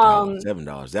 $8,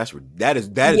 $7. That is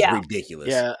ridiculous.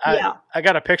 Yeah, I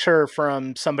got a picture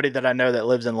from somebody that I know that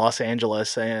lives in Los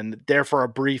Angeles, and there for a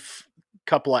brief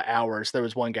couple of hours, there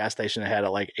was one gas station that had it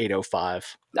like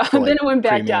 $8.05. Then it went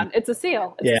back down. It's a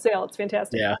sale. It's a sale. It's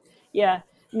fantastic. Yeah.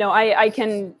 No, I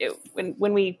can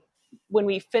when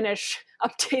we finish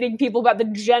updating people about the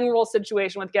general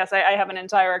situation with gas, I have an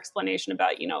entire explanation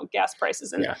about gas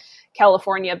prices in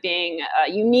California being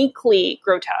uniquely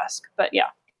grotesque. But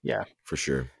yeah, for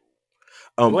sure.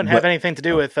 It wouldn't have anything to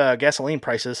do with gasoline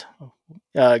prices,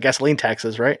 gasoline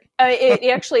taxes, right?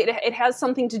 It has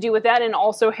something to do with that, and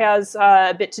also has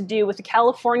a bit to do with the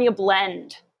California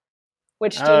blend.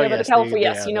 Which do you know about the California?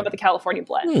 Yes, you know about the California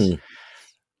blend.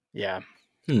 Yeah.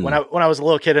 When I was a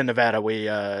little kid in Nevada, we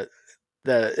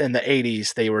in the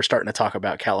 80s they were starting to talk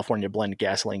about California blend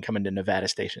gasoline coming to Nevada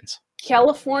stations.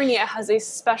 California has a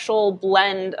special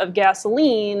blend of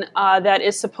gasoline that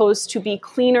is supposed to be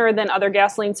cleaner than other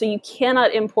gasoline, so you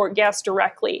cannot import gas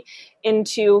directly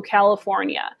into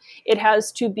California. It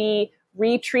has to be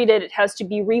retreated, it has to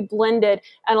be reblended,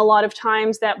 and a lot of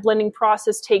times that blending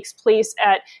process takes place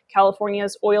at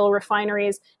California's oil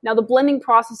refineries. Now, the blending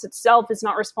process itself is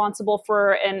not responsible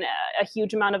for a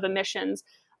huge amount of emissions,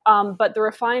 but the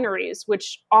refineries,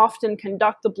 which often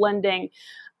conduct the blending,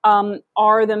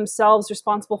 are themselves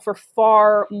responsible for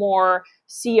far more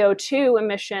CO2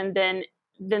 emission than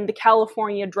the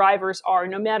California drivers are,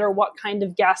 no matter what kind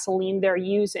of gasoline they're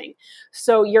using.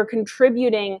 So you're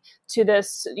contributing to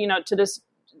this, to this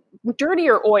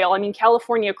dirtier oil. I mean,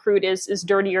 California crude is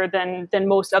dirtier than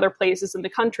most other places in the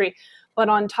country. But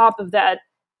on top of that,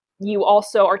 you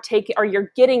also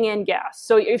you're getting in gas.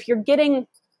 So if you're getting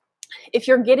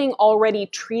already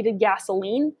treated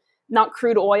gasoline, not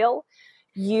crude oil,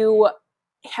 you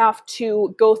have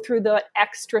to go through the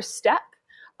extra step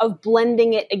of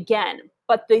blending it again.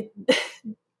 But the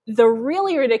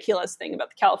really ridiculous thing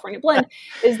about the California blend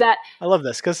is that I love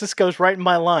this because this goes right in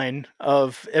my line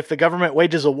of if the government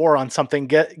wages a war on something,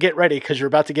 get ready because you're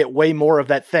about to get way more of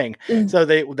that thing. So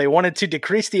they wanted to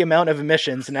decrease the amount of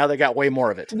emissions, and now they got way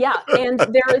more of it. Yeah, and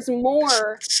there is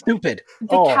more. Stupid.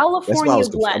 California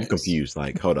blend. I'm confused.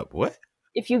 Like, hold up, what?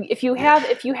 If you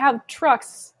have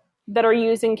trucks that are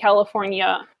using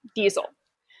California diesel,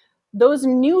 those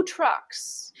new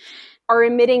trucks are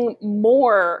emitting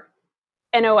more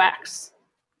NOx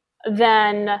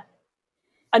than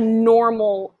a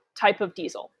normal type of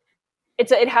diesel.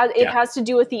 It has to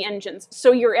do with the engines.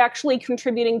 So you're actually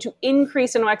contributing to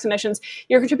increased NOx emissions.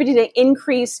 You're contributing to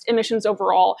increased emissions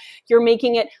overall. You're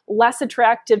making it less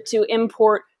attractive to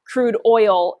import crude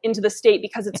oil into the state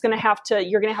because you're going to have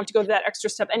to go to that extra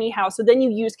step anyhow. So then you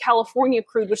use California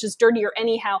crude, which is dirtier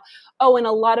anyhow. Oh, and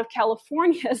a lot of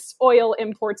California's oil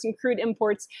imports and crude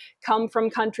imports come from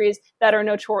countries that are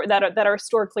that are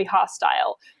historically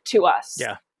hostile to us.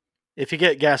 Yeah. If you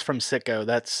get gas from Citgo,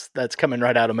 that's coming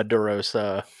right out of Maduro's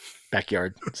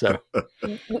backyard. So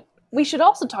we should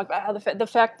also talk about how the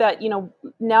fact that,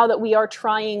 now that we are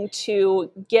trying to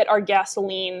get our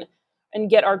gasoline and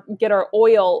get our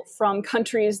oil from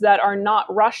countries that are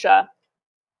not Russia,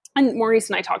 and Maurice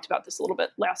and I talked about this a little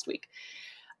bit last week.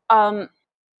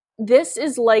 This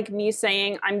is like me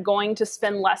saying I'm going to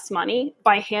spend less money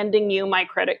by handing you my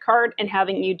credit card and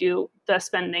having you do the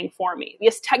spending for me.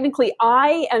 Yes, technically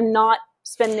I am not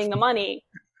spending the money,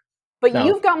 but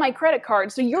you've got my credit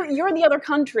card, so you're the other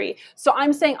country. So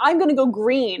I'm saying I'm going to go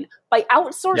green by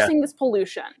outsourcing this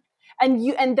pollution.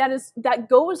 And that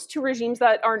goes to regimes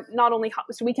that are not only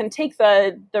so we can take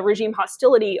the regime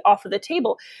hostility off of the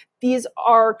table. These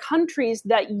are countries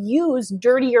that use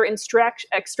dirtier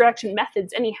extraction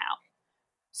methods anyhow.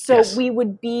 So we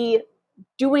would be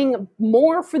doing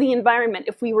more for the environment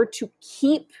if we were to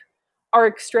keep our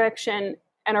extraction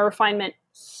and our refinement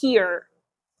here.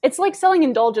 It's like selling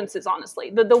indulgences, honestly.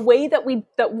 The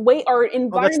way our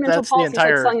environmental policy is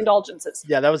like selling indulgences.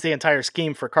 Yeah, that was the entire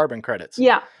scheme for carbon credits.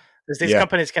 Yeah. Because these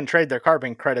companies can trade their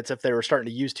carbon credits if they were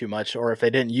starting to use too much, or if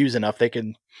they didn't use enough, they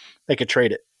could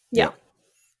trade it. Yeah.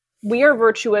 We are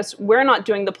virtuous. We're not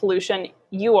doing the pollution.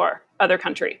 You are, other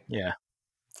country. Yeah.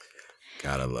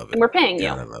 Gotta love it. And we're paying you.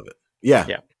 Gotta love it. Yeah.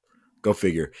 Go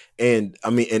figure. And I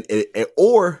mean,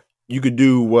 or you could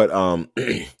do what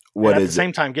what and at is the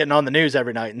same time getting on the news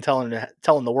every night and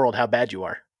telling the world how bad you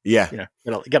are. Yeah. You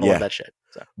gotta love that shit.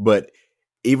 So. But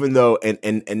even though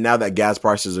and now that gas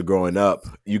prices are going up,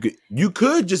 you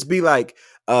could just be like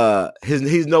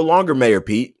he's no longer Mayor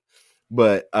Pete,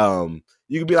 but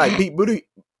you could be like Pete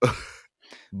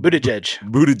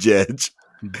Buttigieg.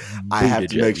 I have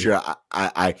to make sure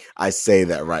I say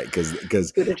that right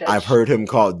because I've heard him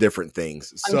called different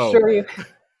things. So I'm sure you.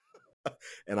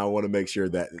 And I want to make sure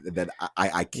that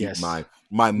I keep my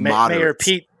moderates. Mayor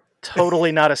Pete,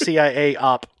 totally not a CIA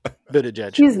op.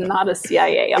 Buttigieg. He's not a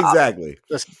CIA op. Exactly.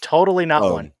 Just totally not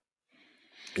one.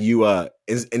 You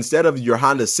instead of your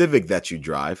Honda Civic that you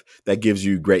drive that gives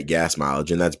you great gas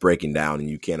mileage and that's breaking down and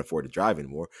you can't afford to drive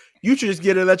anymore, you should just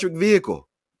get an electric vehicle.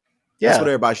 Yeah. That's what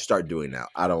everybody should start doing now.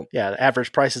 The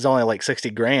average price is only like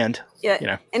 $60,000.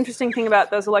 Yeah. Interesting thing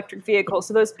about those electric vehicles.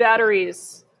 So those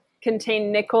batteries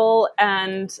contain nickel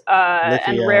and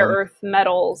rare earth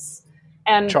metals,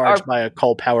 and charged by a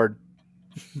coal-powered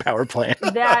power plant.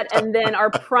 That, and then our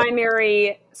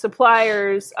primary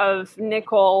suppliers of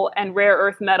nickel and rare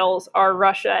earth metals are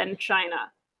Russia and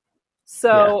China.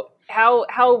 So how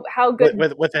good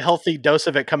with a healthy dose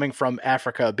of it coming from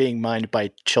Africa being mined by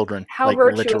children, how like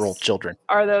literal children,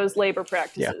 are those labor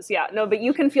practices? Yeah. No, but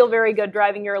you can feel very good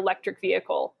driving your electric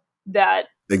vehicle. That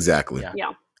exactly.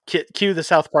 Yeah. Cue the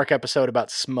South Park episode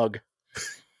about smug.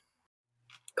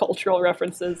 Cultural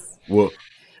references. Well,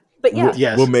 but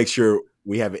we'll make sure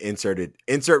we have it inserted.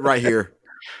 Insert right here.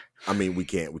 I mean, we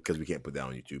can't because we can't put that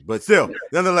on YouTube, but still,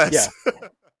 nonetheless,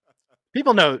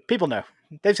 people know.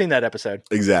 They've seen that episode.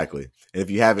 Exactly. And if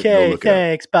you haven't, okay, go look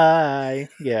thanks, bye.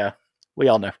 Yeah, we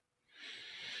all know.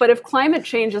 But if climate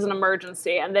change is an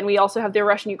emergency, and then we also have the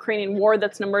Russian-Ukrainian war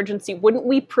that's an emergency, wouldn't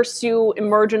we pursue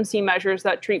emergency measures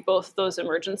that treat both those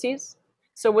emergencies?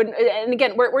 So, and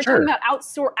again, we're talking about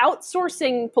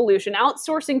outsourcing pollution,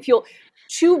 outsourcing fuel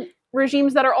to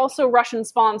regimes that are also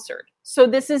Russian-sponsored. So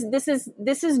this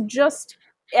is just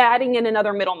adding in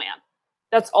another middleman.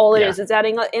 That's all it is. It's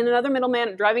adding in another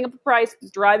middleman, driving up the price,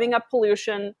 driving up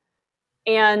pollution,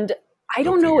 and I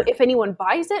don't know if anyone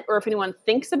buys it or if anyone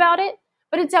thinks about it.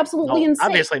 But it's absolutely insane.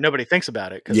 Obviously, nobody thinks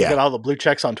about it because you got all the blue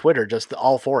checks on Twitter just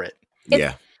all for it.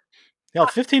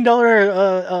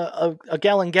 $15 a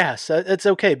gallon gas. It's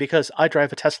okay because I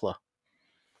drive a Tesla.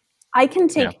 I can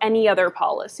take any other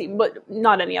policy, but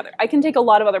not any other. I can take a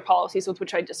lot of other policies with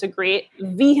which I disagree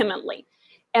vehemently.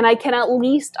 And I can at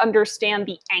least understand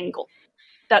the angle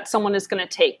that someone is going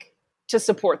to take to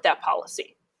support that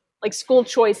policy. Like school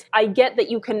choice, I get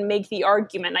that you can make the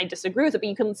argument, I disagree with it, but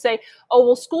you can say, oh,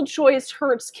 well, school choice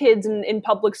hurts kids in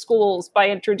public schools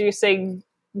by introducing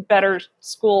better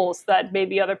schools that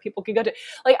maybe other people could go to.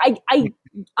 Like, I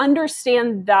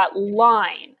understand that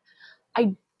line.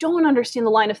 I don't understand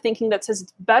the line of thinking that says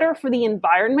it's better for the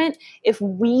environment if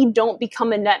we don't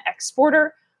become a net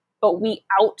exporter, but we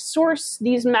outsource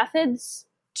these methods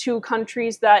to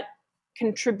countries that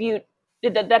contribute,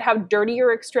 that have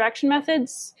dirtier extraction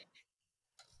methods.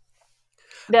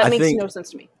 That makes no sense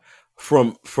to me.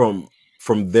 From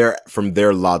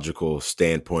their logical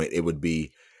standpoint, it would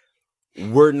be,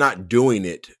 we're not doing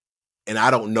it, and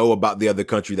I don't know about the other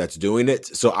country that's doing it,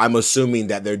 so I'm assuming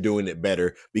that they're doing it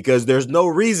better because there's no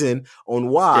reason on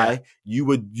why you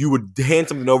would hand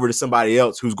something over to somebody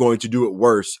else who's going to do it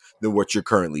worse than what you're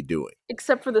currently doing.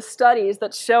 Except for the studies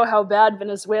that show how bad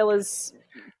Venezuela's.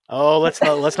 Oh,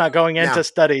 let's not going into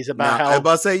studies about how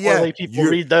poorly people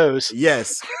read those.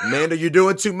 Yes, Amanda, you're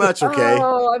doing too much. Okay,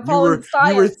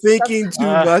 you were thinking too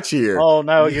much here. Oh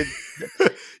no,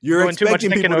 you're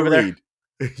expecting people to read.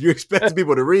 You're expecting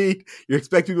people to read. You're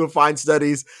expecting people to find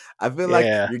studies. I feel like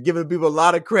you're giving people a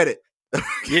lot of credit.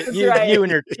 You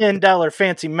and your $10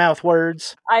 fancy mouth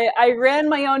words. I ran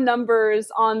my own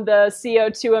numbers on the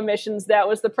CO2 emissions. That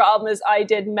was the problem. Is I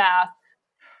did math.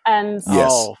 And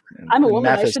I'm a woman.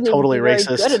 Math is totally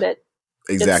racist. Very good at it.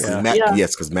 Exactly.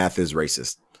 Yes, because math is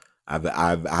racist. I've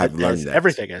learned that.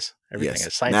 Everything is.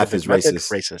 Scientific math is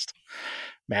racist.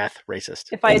 Math racist.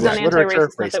 If I had done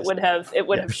anti-racist math, it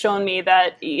would have shown me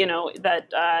that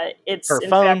it's in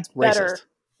fact better.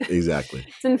 Exactly.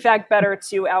 It's in fact better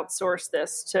to outsource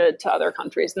this to other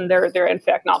countries, and they're in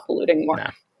fact not polluting more. Nah.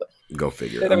 Go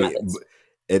figure.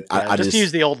 I just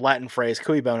use the old Latin phrase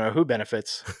 "cui bono," who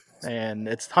benefits. And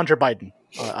it's Hunter Biden,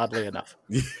 oddly enough.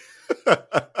 I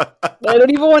don't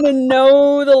even want to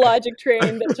know the logic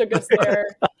train that took us there.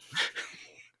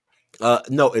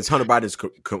 No, it's Hunter Biden's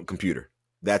computer.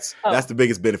 That's the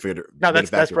biggest benefit. No,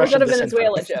 that's Russian disinfo.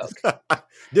 Venezuela joke.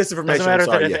 Disinformation. Doesn't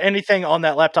matter if anything on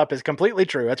that laptop is completely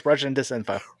true. It's Russian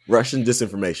disinfo. Russian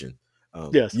disinformation.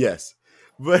 Yes.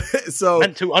 But so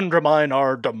Meant to undermine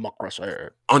our democracy.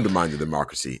 undermine the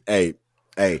democracy. Hey,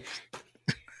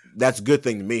 that's a good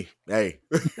thing to me. Hey,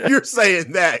 you're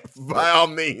saying that by all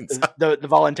means. The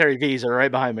voluntary V's are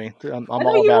right behind me. I'm I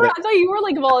all about it. thought you were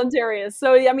like voluntarious.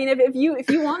 So I mean, if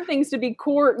you want things to be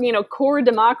core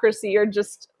democracy, or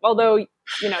just although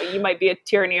you might be a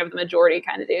tyranny of the majority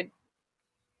kind of dude.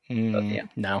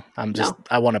 No,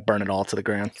 I want to burn it all to the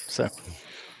ground. So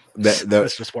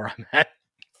That's just where I'm at.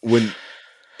 When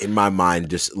in my mind,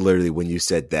 just literally when you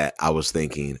said that, I was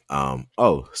thinking,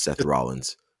 Seth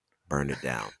Rollins, burn it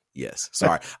down. Yes,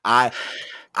 sorry. I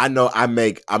know I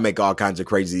make all kinds of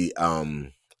crazy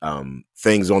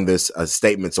things on this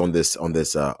statements on this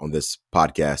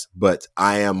podcast, but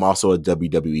I am also a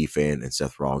WWE fan, and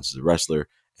Seth Rollins is a wrestler,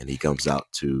 and he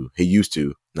used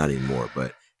to, not anymore,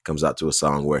 but comes out to a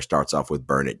song where it starts off with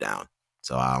 "Burn It Down."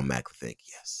 So I automatically think,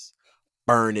 yes,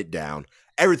 burn it down,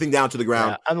 everything down to the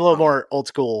ground. Yeah, I'm a little more old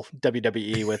school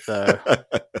WWE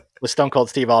with Stone Cold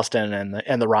Steve Austin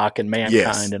and the Rock and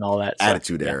Mankind and all that. So,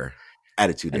 Attitude Era.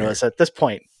 Attitude Era. At this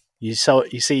point, you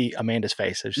see Amanda's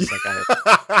face. It's just like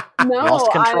I No,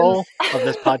 lost control of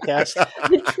this podcast.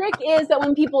 The trick is that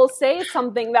when people say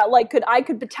something that I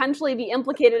could potentially be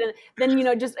implicated in, then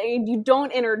you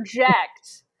don't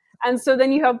interject. And so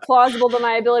then you have plausible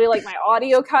deniability, like my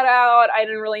audio cut out. I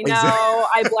didn't really know.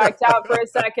 I blacked out for a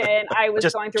second. I was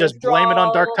going through just blame it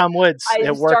on Dark Tom Woods.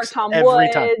 It works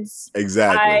every time.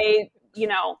 Exactly.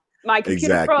 My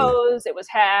computer froze. It was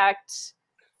hacked.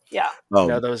 Yeah.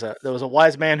 There was a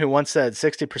wise man who once said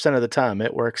 60% of the time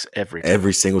it works every time.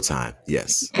 Every single time.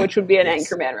 Yes. Which would be an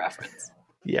Anchorman reference.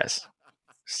 Yes.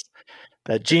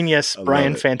 That genius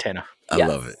Brian Fantana. I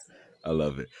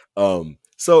love it.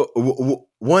 So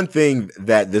one thing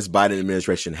that this Biden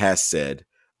administration has said,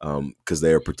 because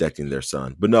they are protecting their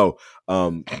son, but no,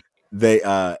 they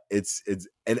and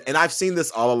I've seen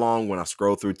this all along when I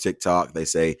scroll through TikTok. They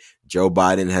say Joe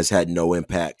Biden has had no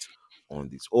impact on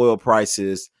these oil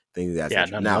prices, things like that.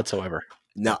 None whatsoever.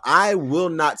 Now I will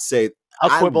not say.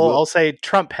 I'll quibble. I'll say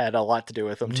Trump had a lot to do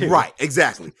with them too. Right.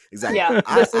 Exactly. Yeah,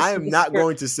 I am not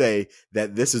going to say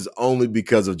that this is only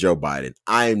because of Joe Biden.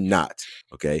 I am not.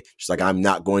 Okay. Just like I'm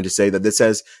not going to say that this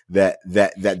has that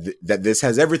this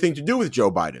has everything to do with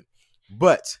Joe Biden.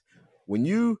 But when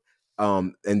you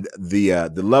and the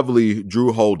lovely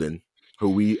Drew Holden, who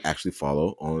we actually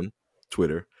follow on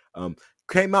Twitter,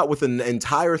 came out with an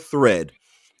entire thread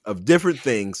of different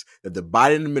things that the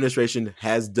Biden administration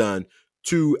has done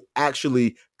to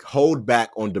actually hold back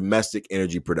on domestic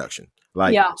energy production.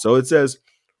 So it says,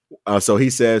 so he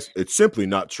says, it's simply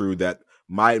not true that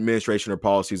my administration or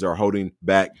policies are holding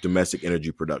back domestic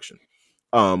energy production.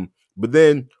 But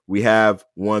then we have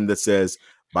one that says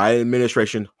Biden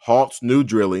administration halts new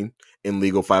drilling in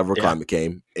legal 5 climate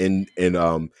game in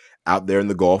out there in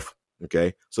the Gulf.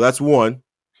 Okay. So that's one.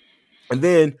 And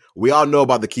then we all know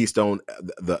about the Keystone,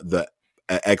 the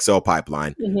XL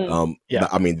pipeline. Mm-hmm.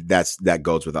 I mean, that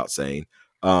goes without saying.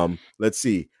 Let's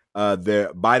see.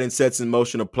 Biden sets in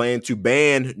motion a plan to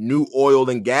ban new oil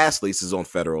and gas leases on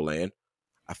federal land.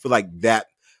 I feel like that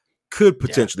could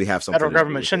potentially have something. Federal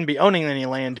government shouldn't be owning any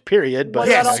land, period. But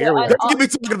yes, here we go. Get me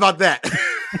talking about that.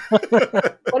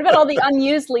 What about all the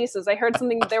unused leases? I heard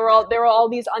something. There were all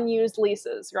these unused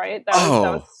leases, right? That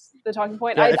was the talking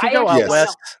point. Yeah, if you go out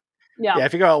west,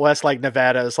 if you go out west, like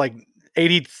Nevada, it's like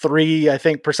 83, I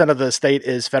think, % of the state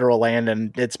is federal land,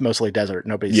 and it's mostly desert.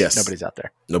 Nobody's out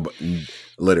there. No,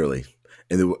 literally,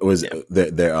 and it was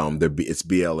it's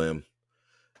BLM,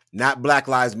 not Black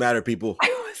Lives Matter, people. I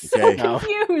was so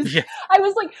confused. Yeah. I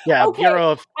was like, okay,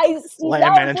 Bureau of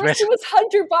Land Management. First it was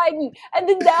Hunter Biden, and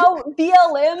then now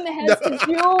BLM has to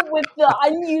do with the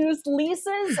unused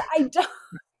leases. I don't.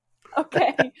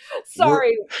 Okay,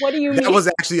 sorry. What do you mean? That was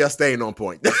actually us staying on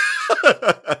point.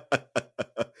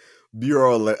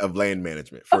 Bureau of Land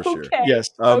Management for sure. Yes.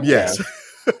 Yes.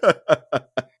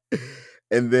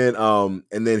 and then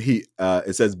he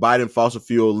it says Biden fossil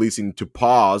fuel leasing to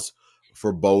pause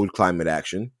for bold climate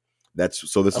action. This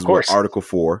is what Article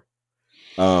 4.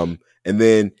 And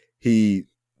then he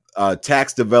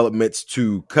tax developments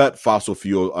to cut fossil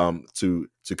fuel to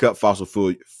cut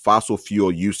fossil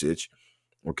fuel usage.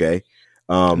 Okay.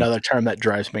 Another term that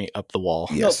drives me up the wall.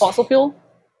 Yes. Fossil fuel?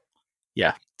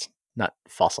 Yeah. It's not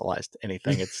fossilized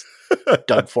anything. It's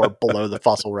dug for below the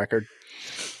fossil record.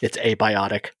 It's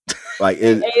abiotic.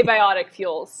 Abiotic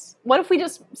fuels. What if we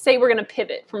just say we're going to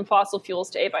pivot from fossil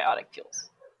fuels to abiotic fuels?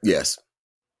 Yes.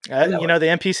 The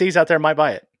NPCs out there might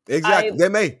buy it. Exactly. They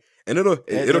may. And it'll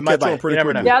catch on pretty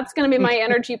quickly. That's going to be my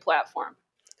energy platform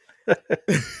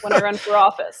when I run for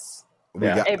office.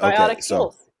 Abiotic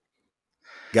fuels.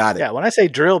 Got it. Yeah, when I say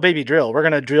drill, baby, drill, we're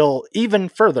going to drill even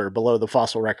further below the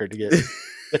fossil record to get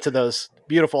to those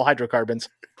beautiful hydrocarbons.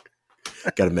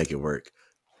 Got to make it work.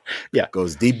 Yeah. Go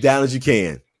as deep down as you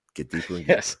can. Get deeper and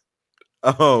deeper. Yes.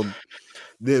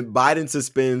 Then Biden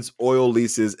suspends oil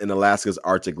leases in Alaska's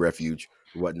Arctic refuge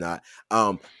or whatnot.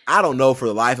 I don't know for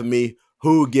the life of me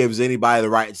who gives anybody the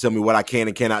right to tell me what I can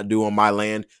and cannot do on my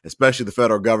land, especially the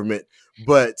federal government.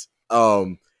 But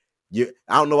I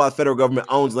don't know why the federal government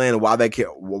owns land and why they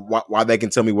can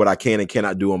tell me what I can and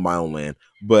cannot do on my own land.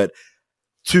 But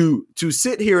to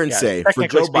sit here and say, for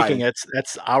Joe speaking, Biden,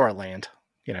 that's our land,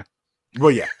 you know. Well,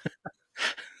 yeah.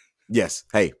 Yes.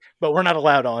 Hey, but we're not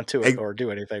allowed onto it or do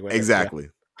anything with it. Exactly.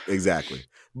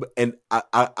 But, and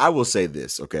I will say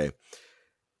this, okay?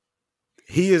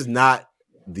 He is not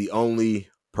the only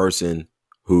person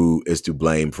who is to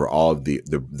blame for all of the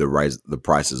rise, the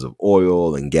prices of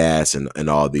oil and gas and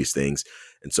all these things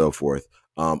and so forth.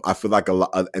 I feel like a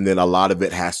lot of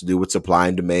it has to do with supply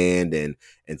and demand and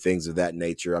things of that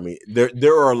nature. I mean,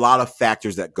 there are a lot of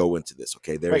factors that go into this.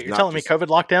 Okay, wait, you're telling me COVID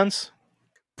lockdowns?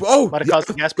 Oh, might have caused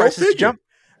the gas prices to jump.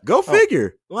 Go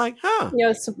figure. Like,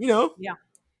 Yes. Yeah.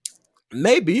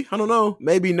 Maybe, I don't know.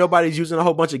 Maybe nobody's using a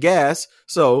whole bunch of gas,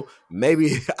 so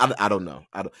maybe I don't know.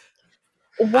 I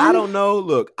don't know.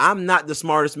 Look, I'm not the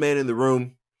smartest man in the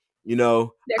room. You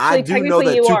know, actually, I do know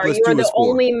that you 2 are. plus You 2 are the is 4.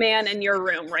 only man in your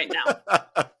room right now.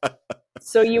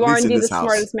 So you are indeed the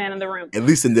smartest man in the room. At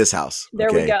least in this house.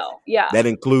 There we go. Yeah. That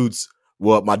includes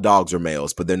my dogs are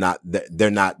males, but they're not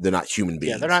human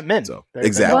beings. Yeah, they're not men. So, they're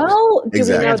exactly. Well, do we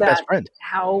know that? Best friend.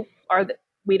 How are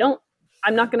we don't.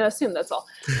 I'm not going to assume that's all.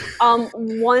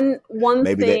 One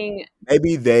thing.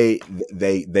 Maybe they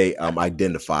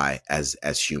identify as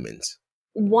humans.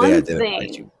 One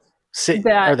thing.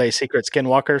 Are they secret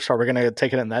skinwalkers? Are we going to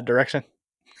take it in that direction?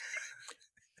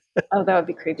 Oh, that would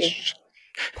be creepy.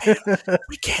 We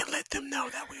can't let them know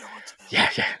that we are onto them. Yeah.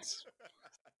 Just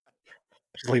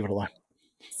leave it alone.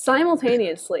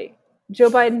 Simultaneously, Joe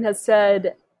Biden has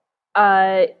said,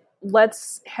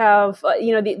 let's have,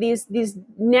 these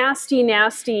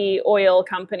nasty oil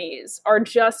companies are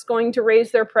just going to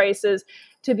raise their prices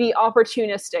to be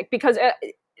opportunistic because,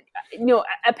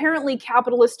 apparently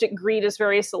capitalistic greed is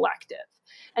very selective.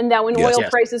 And that when oil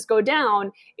prices go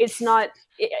down, it's not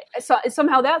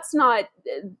somehow that's not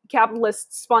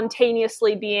capitalists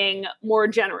spontaneously being more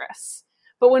generous.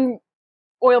 But when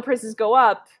oil prices go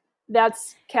up,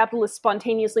 that's capitalists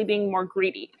spontaneously being more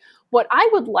greedy. What I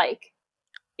would like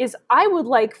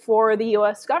for the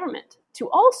U.S. government to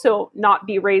also not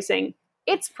be raising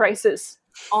its prices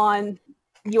on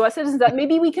U.S. citizens. That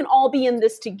maybe we can all be in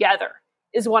this together,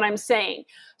 is what I'm saying.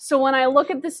 So when I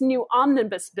look at this new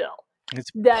omnibus bill,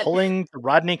 it's pulling the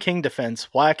Rodney King defense.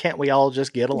 Why can't we all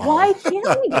just get along? Why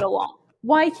can't we get along?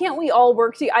 Why can't we all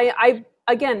work together?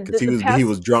 Because he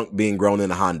was drunk being grown in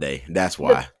a Hyundai. That's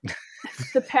why.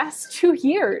 The past 2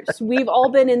 years, we've all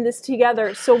been in this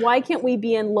together. So why can't we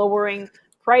be in lowering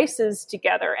prices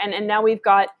together? And now we've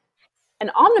got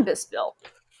an omnibus bill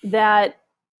that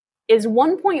is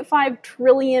 $1.5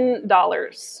 trillion.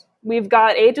 We've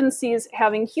got agencies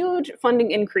having huge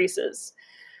funding increases.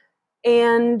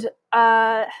 And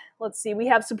let's see, we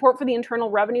have support for the Internal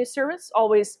Revenue Service,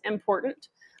 always important.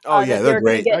 They're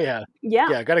great. Yeah,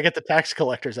 got to get the tax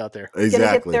collectors out there. Exactly. Going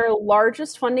to get their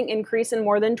largest funding increase in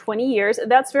more than 20 years.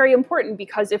 That's very important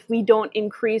because if we don't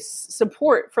increase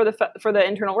support for the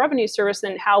Internal Revenue Service,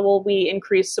 then how will we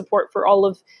increase support for all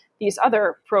of these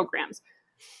other programs?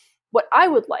 What I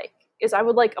would like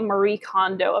a Marie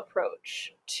Kondo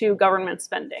approach to government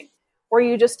spending, where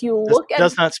you look at...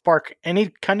 does not spark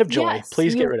any kind of joy. Yes,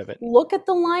 please get rid of it. Look at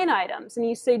the line items and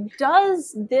you say,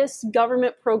 does this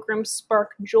government program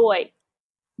spark joy?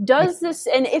 Does this,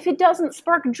 and if it doesn't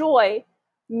spark joy,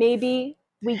 maybe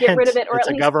we get rid of it, or it's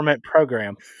at least a government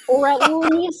program, or at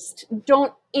least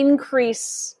don't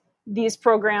increase these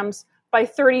programs by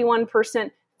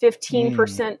 31%,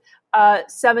 15%,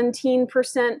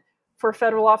 17% for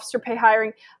federal officer pay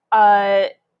hiring.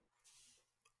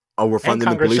 We're funding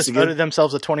the police again? Voted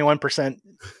themselves a 21%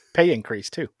 pay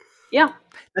increase too. Yeah,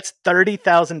 that's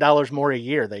 $30,000 more a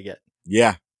year they get.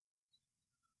 Yeah.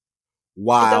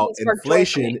 While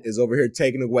inflation is over here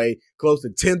taking away close to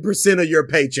 10% of your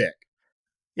paycheck.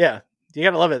 Yeah, you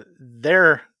gotta love it.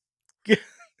 Their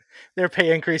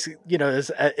pay increase,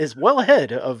 is well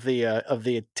ahead of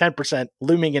the 10%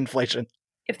 looming inflation.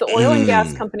 If the oil and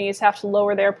gas companies have to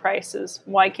lower their prices,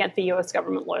 why can't the U.S.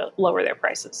 government lower their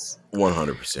prices?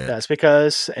 100%. That's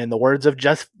because, in the words of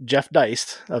Jeff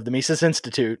Deist of the Mises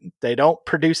Institute, they don't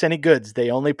produce any goods.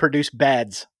 They only produce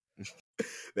bads.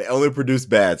 They only produce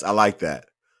bads. I like that.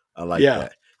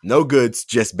 No goods,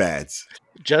 just bads.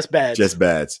 Just bad. Just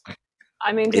bads.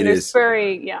 I mean, It there's is.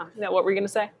 what were you going to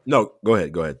say? No, go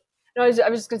ahead. No, I was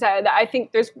just going to say that I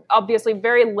think there's obviously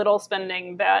very little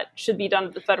spending that should be done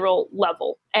at the federal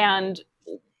level. And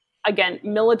again,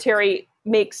 military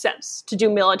makes sense to do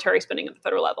military spending at the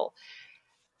federal level.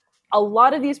 A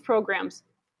lot of these programs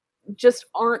just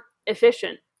aren't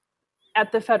efficient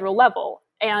at the federal level.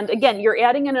 And again, you're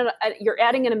adding in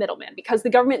a middleman, because the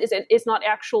government is not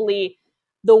actually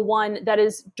the one that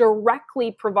is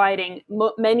directly providing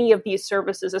many of these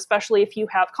services, especially if you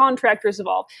have contractors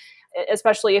involved,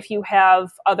 especially if you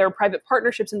have other private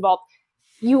partnerships involved.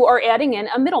 You are adding in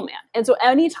a middleman. And so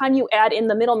anytime you add in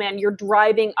the middleman, you're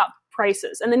driving up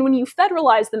prices. And then when you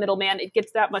federalize the middleman, it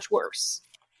gets that much worse.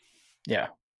 Yeah.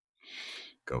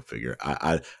 Go figure.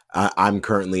 I'm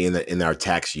currently in our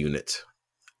tax unit,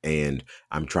 and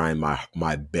I'm trying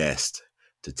my best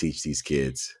to teach these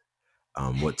kids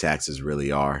what taxes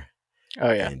really are.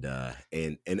 Oh yeah.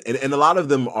 And a lot of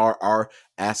them are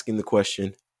asking the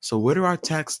question, so where do our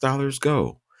tax dollars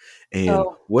go? And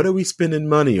what are we spending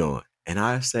money on? And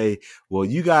I say, well,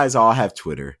 you guys all have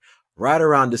Twitter. Right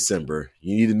around December,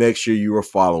 you need to make sure you are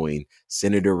following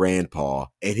Senator Rand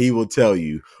Paul, and he will tell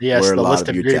you where a lot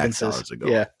of your tax dollars are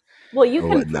going. Yeah. Well,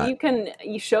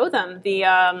 you show them the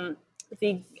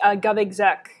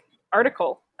GovExec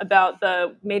article about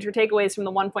the major takeaways from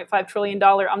the $1.5 trillion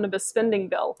omnibus spending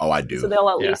bill. Oh, I do. So they'll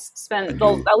at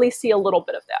least see a little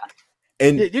bit of that.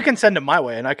 And you can send them my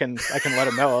way, and I can let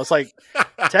them know. I was like,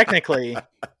 technically,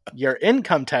 your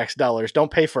income tax dollars don't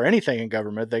pay for anything in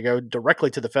government. They go directly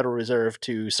to the Federal Reserve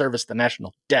to service the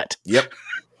national debt. Yep.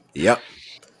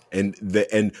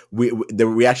 And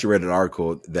we actually read an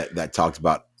article that talked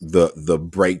about the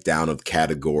breakdown of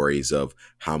categories of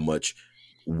how much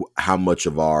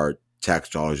of our tax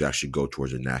dollars actually go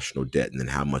towards the national debt, and then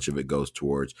how much of it goes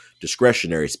towards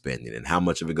discretionary spending, and how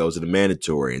much of it goes to the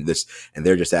mandatory, and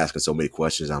they're just asking so many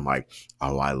questions. I'm like,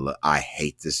 oh, I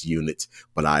hate this unit,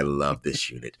 but I love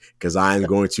this unit, because I am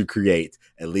going to create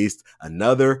at least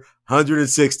another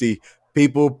 160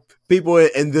 people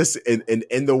in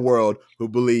the world who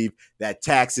believe that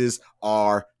taxes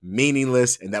are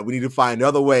meaningless and that we need to find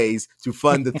other ways to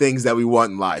fund the things that we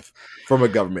want in life from a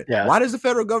government. Yeah. Why does the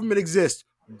federal government exist?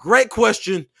 Great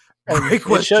question.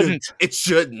 It shouldn't.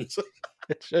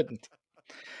 It shouldn't.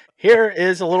 Here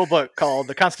is a little book called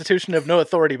The Constitution of No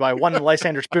Authority by one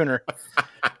Lysander Spooner,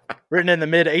 written in the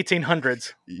mid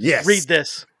 1800s. Yes. Read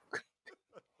this.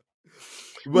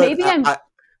 But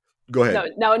go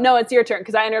ahead. No, it's your turn,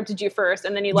 because I interrupted you first,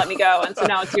 and then you let me go, and so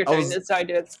now it's your turn. That's how I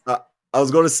do it. I was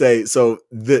going to say, so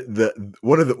the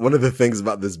one of the things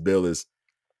about this bill is,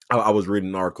 I was reading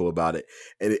an article about it,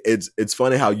 and it's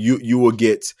funny how you will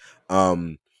get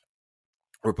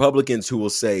Republicans who will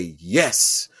say,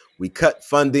 yes, we cut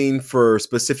funding for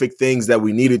specific things that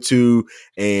we needed to,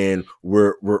 and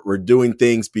we're doing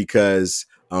things because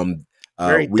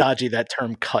very dodgy, that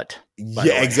term cut.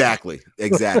 Yeah, exactly.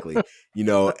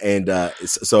 And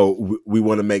so we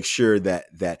want to make sure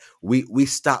that we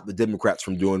stop the Democrats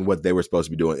from doing what they were supposed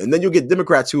to be doing. And then you'll get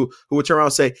Democrats who will turn around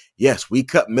and say, yes, we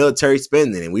cut military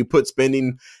spending and we put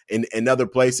spending in other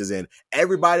places, and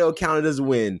everybody will count it as a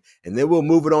win. And then we'll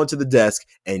move it on to the desk,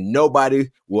 and nobody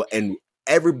will. And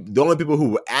the only people who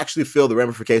will actually feel the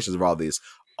ramifications of all this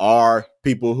are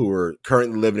people who are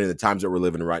currently living in the times that we're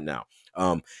living in right now.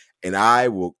 And I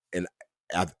will, and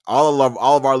all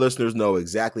of our listeners know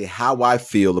exactly how I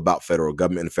feel about federal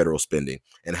government and federal spending,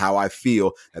 and how I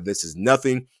feel that this is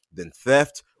nothing than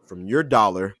theft from your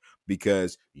dollar,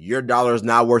 because your dollar is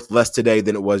now worth less today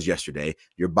than it was yesterday.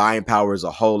 Your buying power is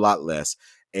a whole lot less.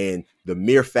 And the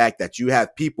mere fact that you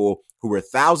have people who are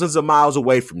thousands of miles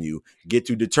away from you get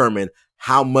to determine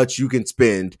how much you can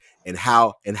spend and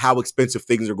how expensive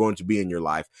things are going to be in your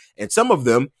life. And some of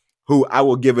them, who I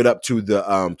will give it up to the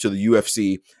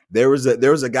UFC. There was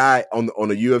a guy on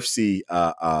a UFC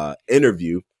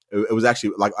interview. It was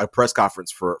actually like a press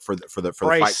conference for the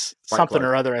Bryce fight something club.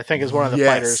 Or other. I think is one of the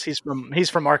fighters. He's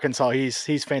from Arkansas.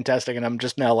 He's fantastic, and I'm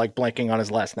just now like blanking on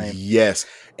his last name. Yes,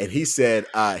 and he said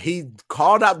he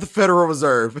called out the Federal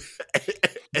Reserve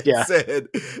and said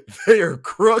they are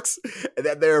crooks, and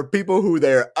that there are people who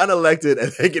they're unelected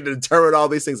and they can determine all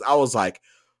these things. I was like,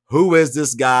 who is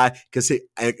this guy? Because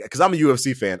I'm a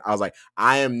UFC fan. I was like,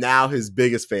 I am now his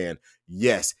biggest fan.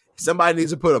 Yes, somebody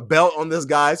needs to put a belt on this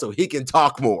guy so he can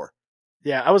talk more.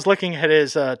 Yeah, I was looking at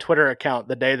his Twitter account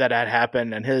the day that had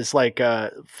happened, and his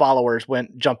followers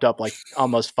jumped up like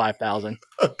almost 5,000.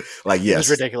 Like, yes, it was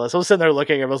ridiculous. I was sitting there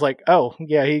looking, and I was like, oh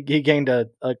yeah, he gained a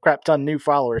crap ton of new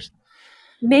followers.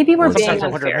 Maybe we're being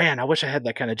Sometimes unfair. I wonder, man, I wish I had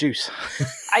that kind of juice.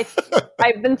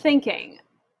 I've been thinking,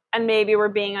 and maybe we're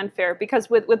being unfair, because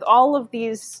with all of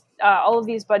these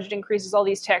budget increases, all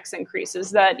these tax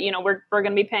increases that we're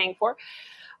going to be paying for,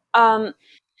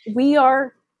 we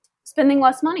are spending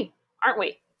less money, aren't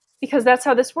we? Because that's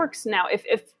how this works now.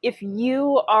 If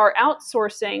you are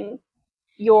outsourcing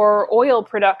your oil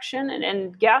production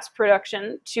and gas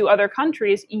production to other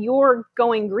countries, you're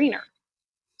going greener.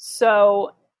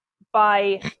 So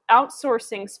by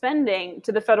outsourcing spending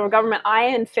to the federal government, I,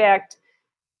 in fact,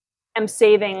 am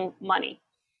saving money.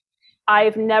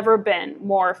 I've never been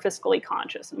more fiscally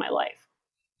conscious in my life.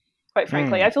 Quite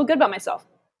frankly, I feel good about myself.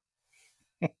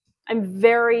 I'm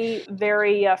very,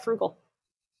 very frugal.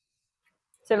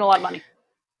 Saving a lot of money.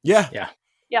 Yeah.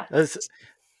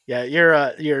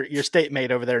 Your state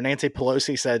mate over there, Nancy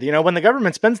Pelosi, said, when the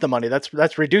government spends the money,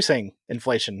 that's reducing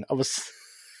inflation. I was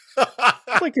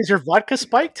like, is your vodka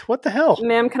spiked? What the hell?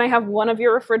 Ma'am, can I have one of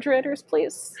your refrigerators,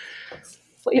 please?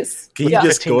 Please. Can you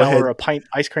just go ahead? a pint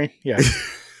ice cream? Yeah.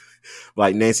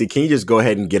 Like, Nancy, can you just go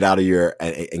ahead and get out of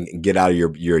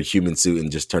your human suit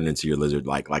and just turn into your lizard?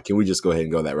 Like, can we just go ahead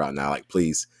and go that route now? Like,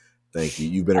 please. Thank you.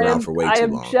 You've been around for way too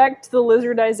long. I object to the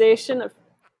lizardization of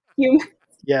humans.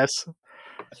 Yes.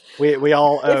 We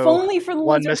all owe if only for the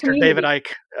one lizard Mr. community. David Icke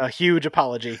a huge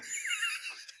apology.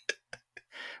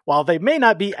 While they may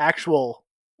not be actual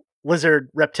lizard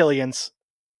reptilians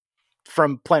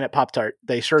from Planet Pop-Tart,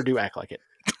 they sure do act like it.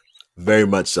 Very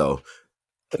much so.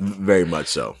 Very much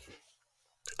so.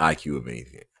 IQ of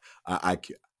anything.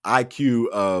 IQ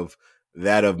of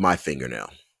that of my fingernail.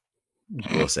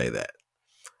 We'll say that.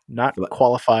 Not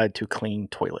qualified to clean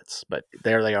toilets, but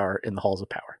there they are in the halls of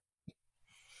power.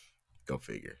 Go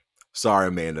figure. Sorry,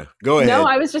 Amanda. Go ahead. No,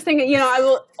 I was just thinking,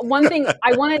 one thing,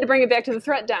 I wanted to bring it back to the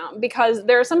threat down, because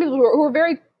there are some people who are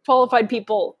very qualified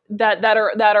people that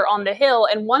are on the Hill.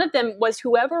 And one of them was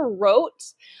whoever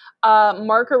wrote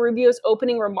Marco Rubio's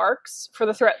opening remarks for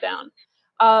the threat down.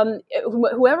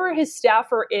 Whoever his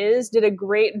staffer is did a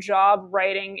great job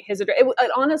writing his address.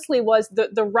 It honestly was,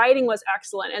 the writing was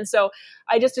excellent. And so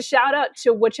a shout out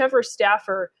to whichever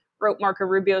staffer wrote Marco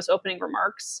Rubio's opening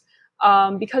remarks,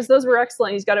 because those were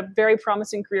excellent. He's got a very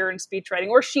promising career in speech writing,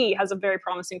 or she has a very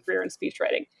promising career in speech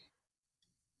writing.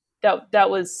 That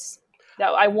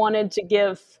I wanted to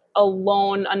give a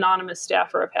lone anonymous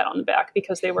staffer a pat on the back,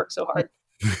 because they work so hard.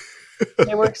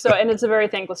 And it's a very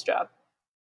thankless job.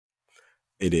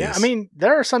 It is. Yeah, I mean,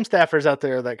 there are some staffers out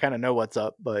there that kind of know what's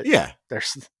up, but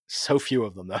there's so few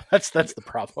of them, though. That's the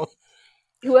problem.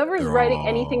 Whoever's writing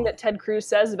anything that Ted Cruz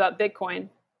says about Bitcoin,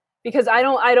 because I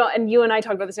don't, and you and I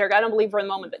talked about this, Eric, I don't believe for a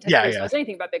moment that Ted Cruz knows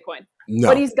anything about Bitcoin. No.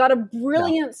 But he's got a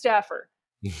brilliant staffer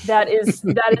that is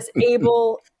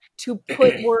able to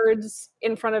put words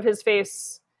in front of his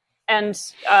face and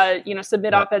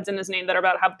submit op-eds in his name that are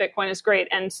about how Bitcoin is great,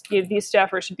 and these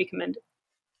staffers should be commended.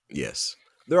 Yes.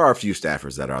 There are a few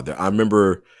staffers that are there. I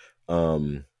remember,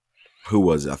 who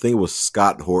was it? I think it was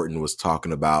Scott Horton was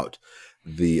talking about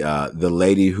the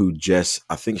lady who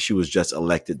I think she was just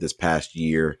elected this past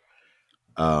year.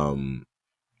 One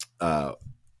of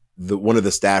the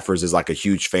staffers is like a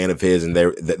huge fan of his, and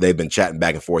they've been chatting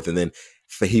back and forth. And then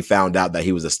he found out that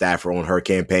he was a staffer on her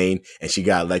campaign, and she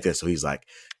got elected. So he's like,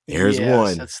 "There's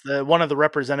one." That's one of the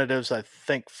representatives, I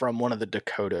think, from one of the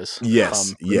Dakotas.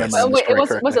 Yes, yes. Wait,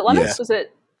 was it Lemus? Yeah. Was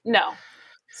it no?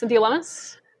 Cynthia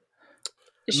Lemus?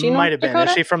 Is she might have been?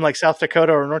 Is she from like South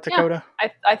Dakota or North Dakota?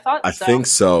 I thought. I think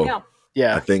so.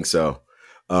 Yeah, I think so.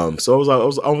 So I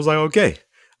was like, okay,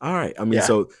 all right. I mean,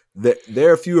 so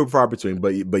there are few and far between,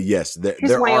 but yes, there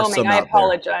are some out there. I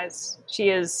apologize. She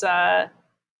is.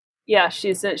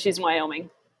 She's Wyoming.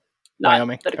 Not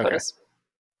Wyoming. The Dakotas. Okay.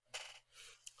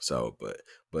 So,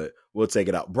 but we'll take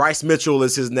it out. Bryce Mitchell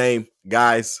is his name,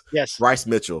 guys. Yes, Bryce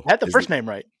Mitchell. I had the first name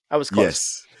right. I was close.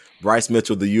 Yes, Bryce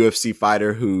Mitchell, the UFC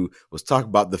fighter who was talking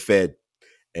about the Fed,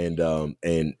 and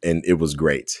it was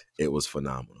great. It was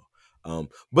phenomenal.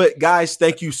 But guys,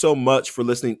 thank you so much for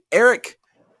listening. Eric,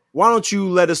 why don't you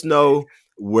let us know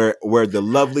where the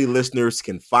lovely listeners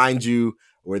can find you,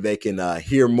 where they can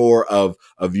hear more of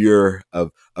your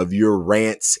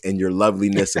rants and your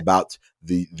loveliness about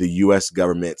the U.S.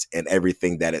 government and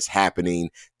everything that is happening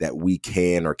that we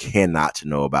can or cannot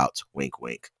know about. Wink,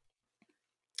 wink.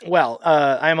 Well,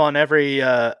 I'm on every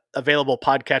available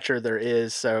podcatcher there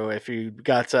is. So if you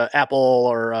got Apple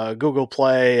or Google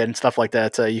Play and stuff like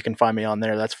that, you can find me on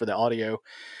there. That's for the audio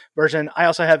version. I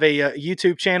also have a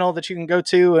YouTube channel that you can go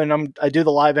to, and I do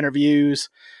the live interviews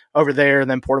over there and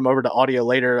then port them over to audio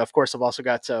later. Of course, I've also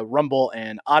got Rumble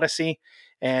and Odyssey.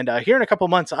 And here in a couple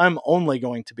months, I'm only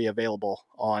going to be available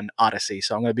on Odyssey.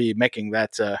 So I'm going to be making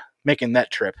that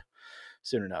trip.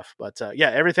 soon enough. But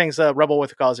everything's Rebel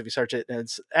with a Cause if you search it, and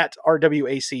it's at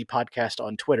RWAC Podcast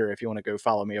on Twitter if you want to go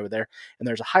follow me over there. And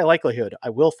there's a high likelihood I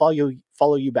will follow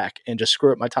you back and just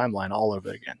screw up my timeline all over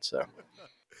again. So.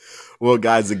 Well,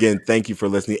 guys, again, thank you for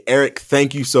listening. Eric,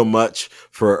 thank you so much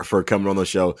for coming on the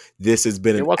show. This has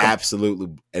been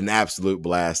an absolute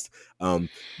blast.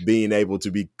 Being able to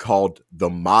be called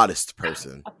the modest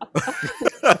person.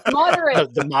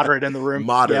 Moderate. The moderate in the room.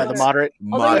 Moderate. Yeah, the moderate.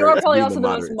 Although you are probably also the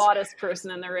most modest person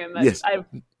in the room. Yes. I'm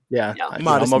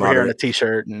over moderate. here in a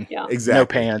t-shirt and exactly. no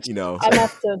pants.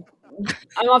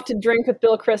 I'm off to drink with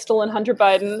Bill Kristol and Hunter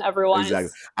Biden. Everyone.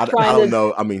 Exactly. I don't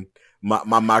know. I mean,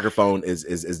 my microphone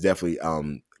is definitely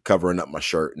covering up my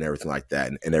shirt and everything like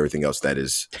that, and everything else that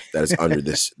is under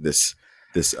this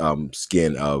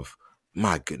skin of.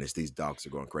 My goodness, these dogs are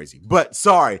going crazy. But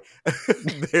sorry,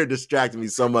 they're distracting me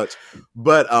so much.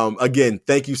 But again,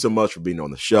 thank you so much for being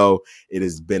on the show. It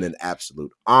has been an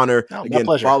absolute honor. Again,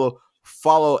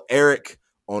 follow Eric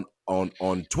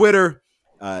on Twitter.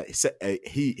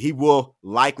 He will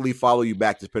likely follow you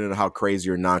back depending on how crazy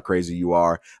or non crazy you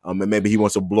are. And maybe he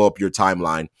wants to blow up your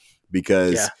timeline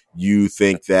because you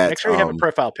think that. Make sure you have a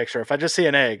profile picture. If I just see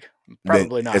an egg,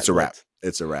 probably not. It's a wrap.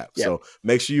 It's a wrap. Yeah. So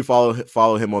make sure you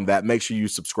follow him on that. Make sure you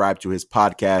subscribe to his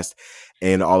podcast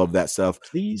and all of that stuff.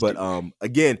 Please but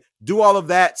again, do all of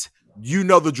that. You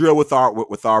know the drill with our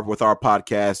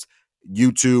podcast.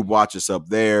 YouTube, watch us up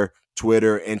there.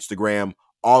 Twitter, Instagram,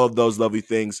 all of those lovely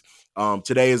things.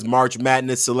 Today is March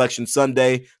Madness Selection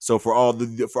Sunday. So for all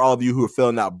of you who are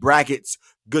filling out brackets,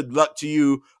 good luck to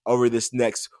you over this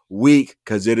next week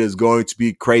because it is going to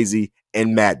be crazy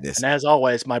and madness. And as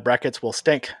always, my brackets will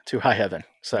stink to high heaven.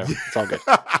 So it's all good.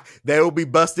 They will be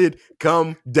busted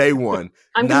come day one.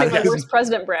 I'm going to make my worst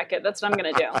president bracket. That's what I'm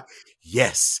going to do.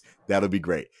 Yes. That'll be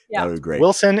great. Yeah. That'll be great.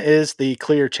 Wilson is the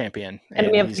clear champion.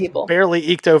 Enemy of the people. Barely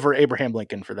eked over Abraham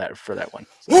Lincoln for that one.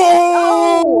 So.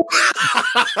 Whoa!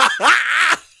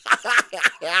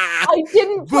 I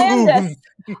didn't plan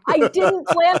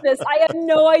this. I had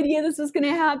no idea this was going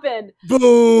to happen.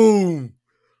 Boom.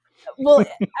 Well,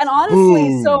 and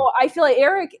honestly, so I feel like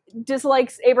Eric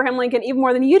dislikes Abraham Lincoln even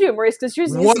more than you do, Maurice, because you're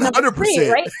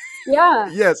 100%, right? Yeah.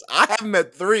 Yes, I have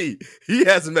met 3. He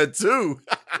hasn't met 2.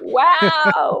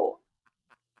 Wow.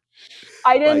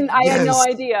 I didn't. I had no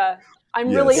idea. I'm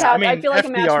really happy. I feel like FDR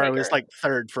a matchmaker. Was like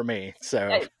 3rd for me. So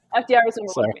FDR was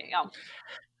number 1 for me. Yeah.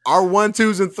 Our 1,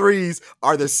 2s, and 3s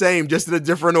are the same, just in a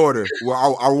different order.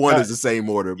 Well, our 1 is the same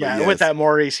order. But yes. With that,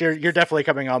 Maurice, you're definitely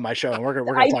coming on my show, and we're gonna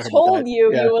talk about that. I told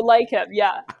you you would like him.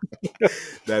 Yeah.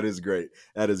 That is great.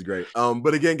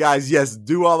 But again, guys, yes,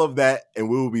 do all of that,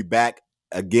 and we will be back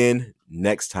again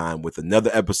next time with another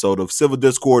episode of Civil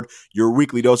Discord, your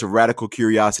weekly dose of radical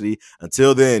curiosity.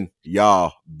 Until then,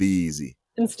 y'all be easy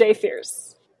and stay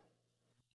fierce.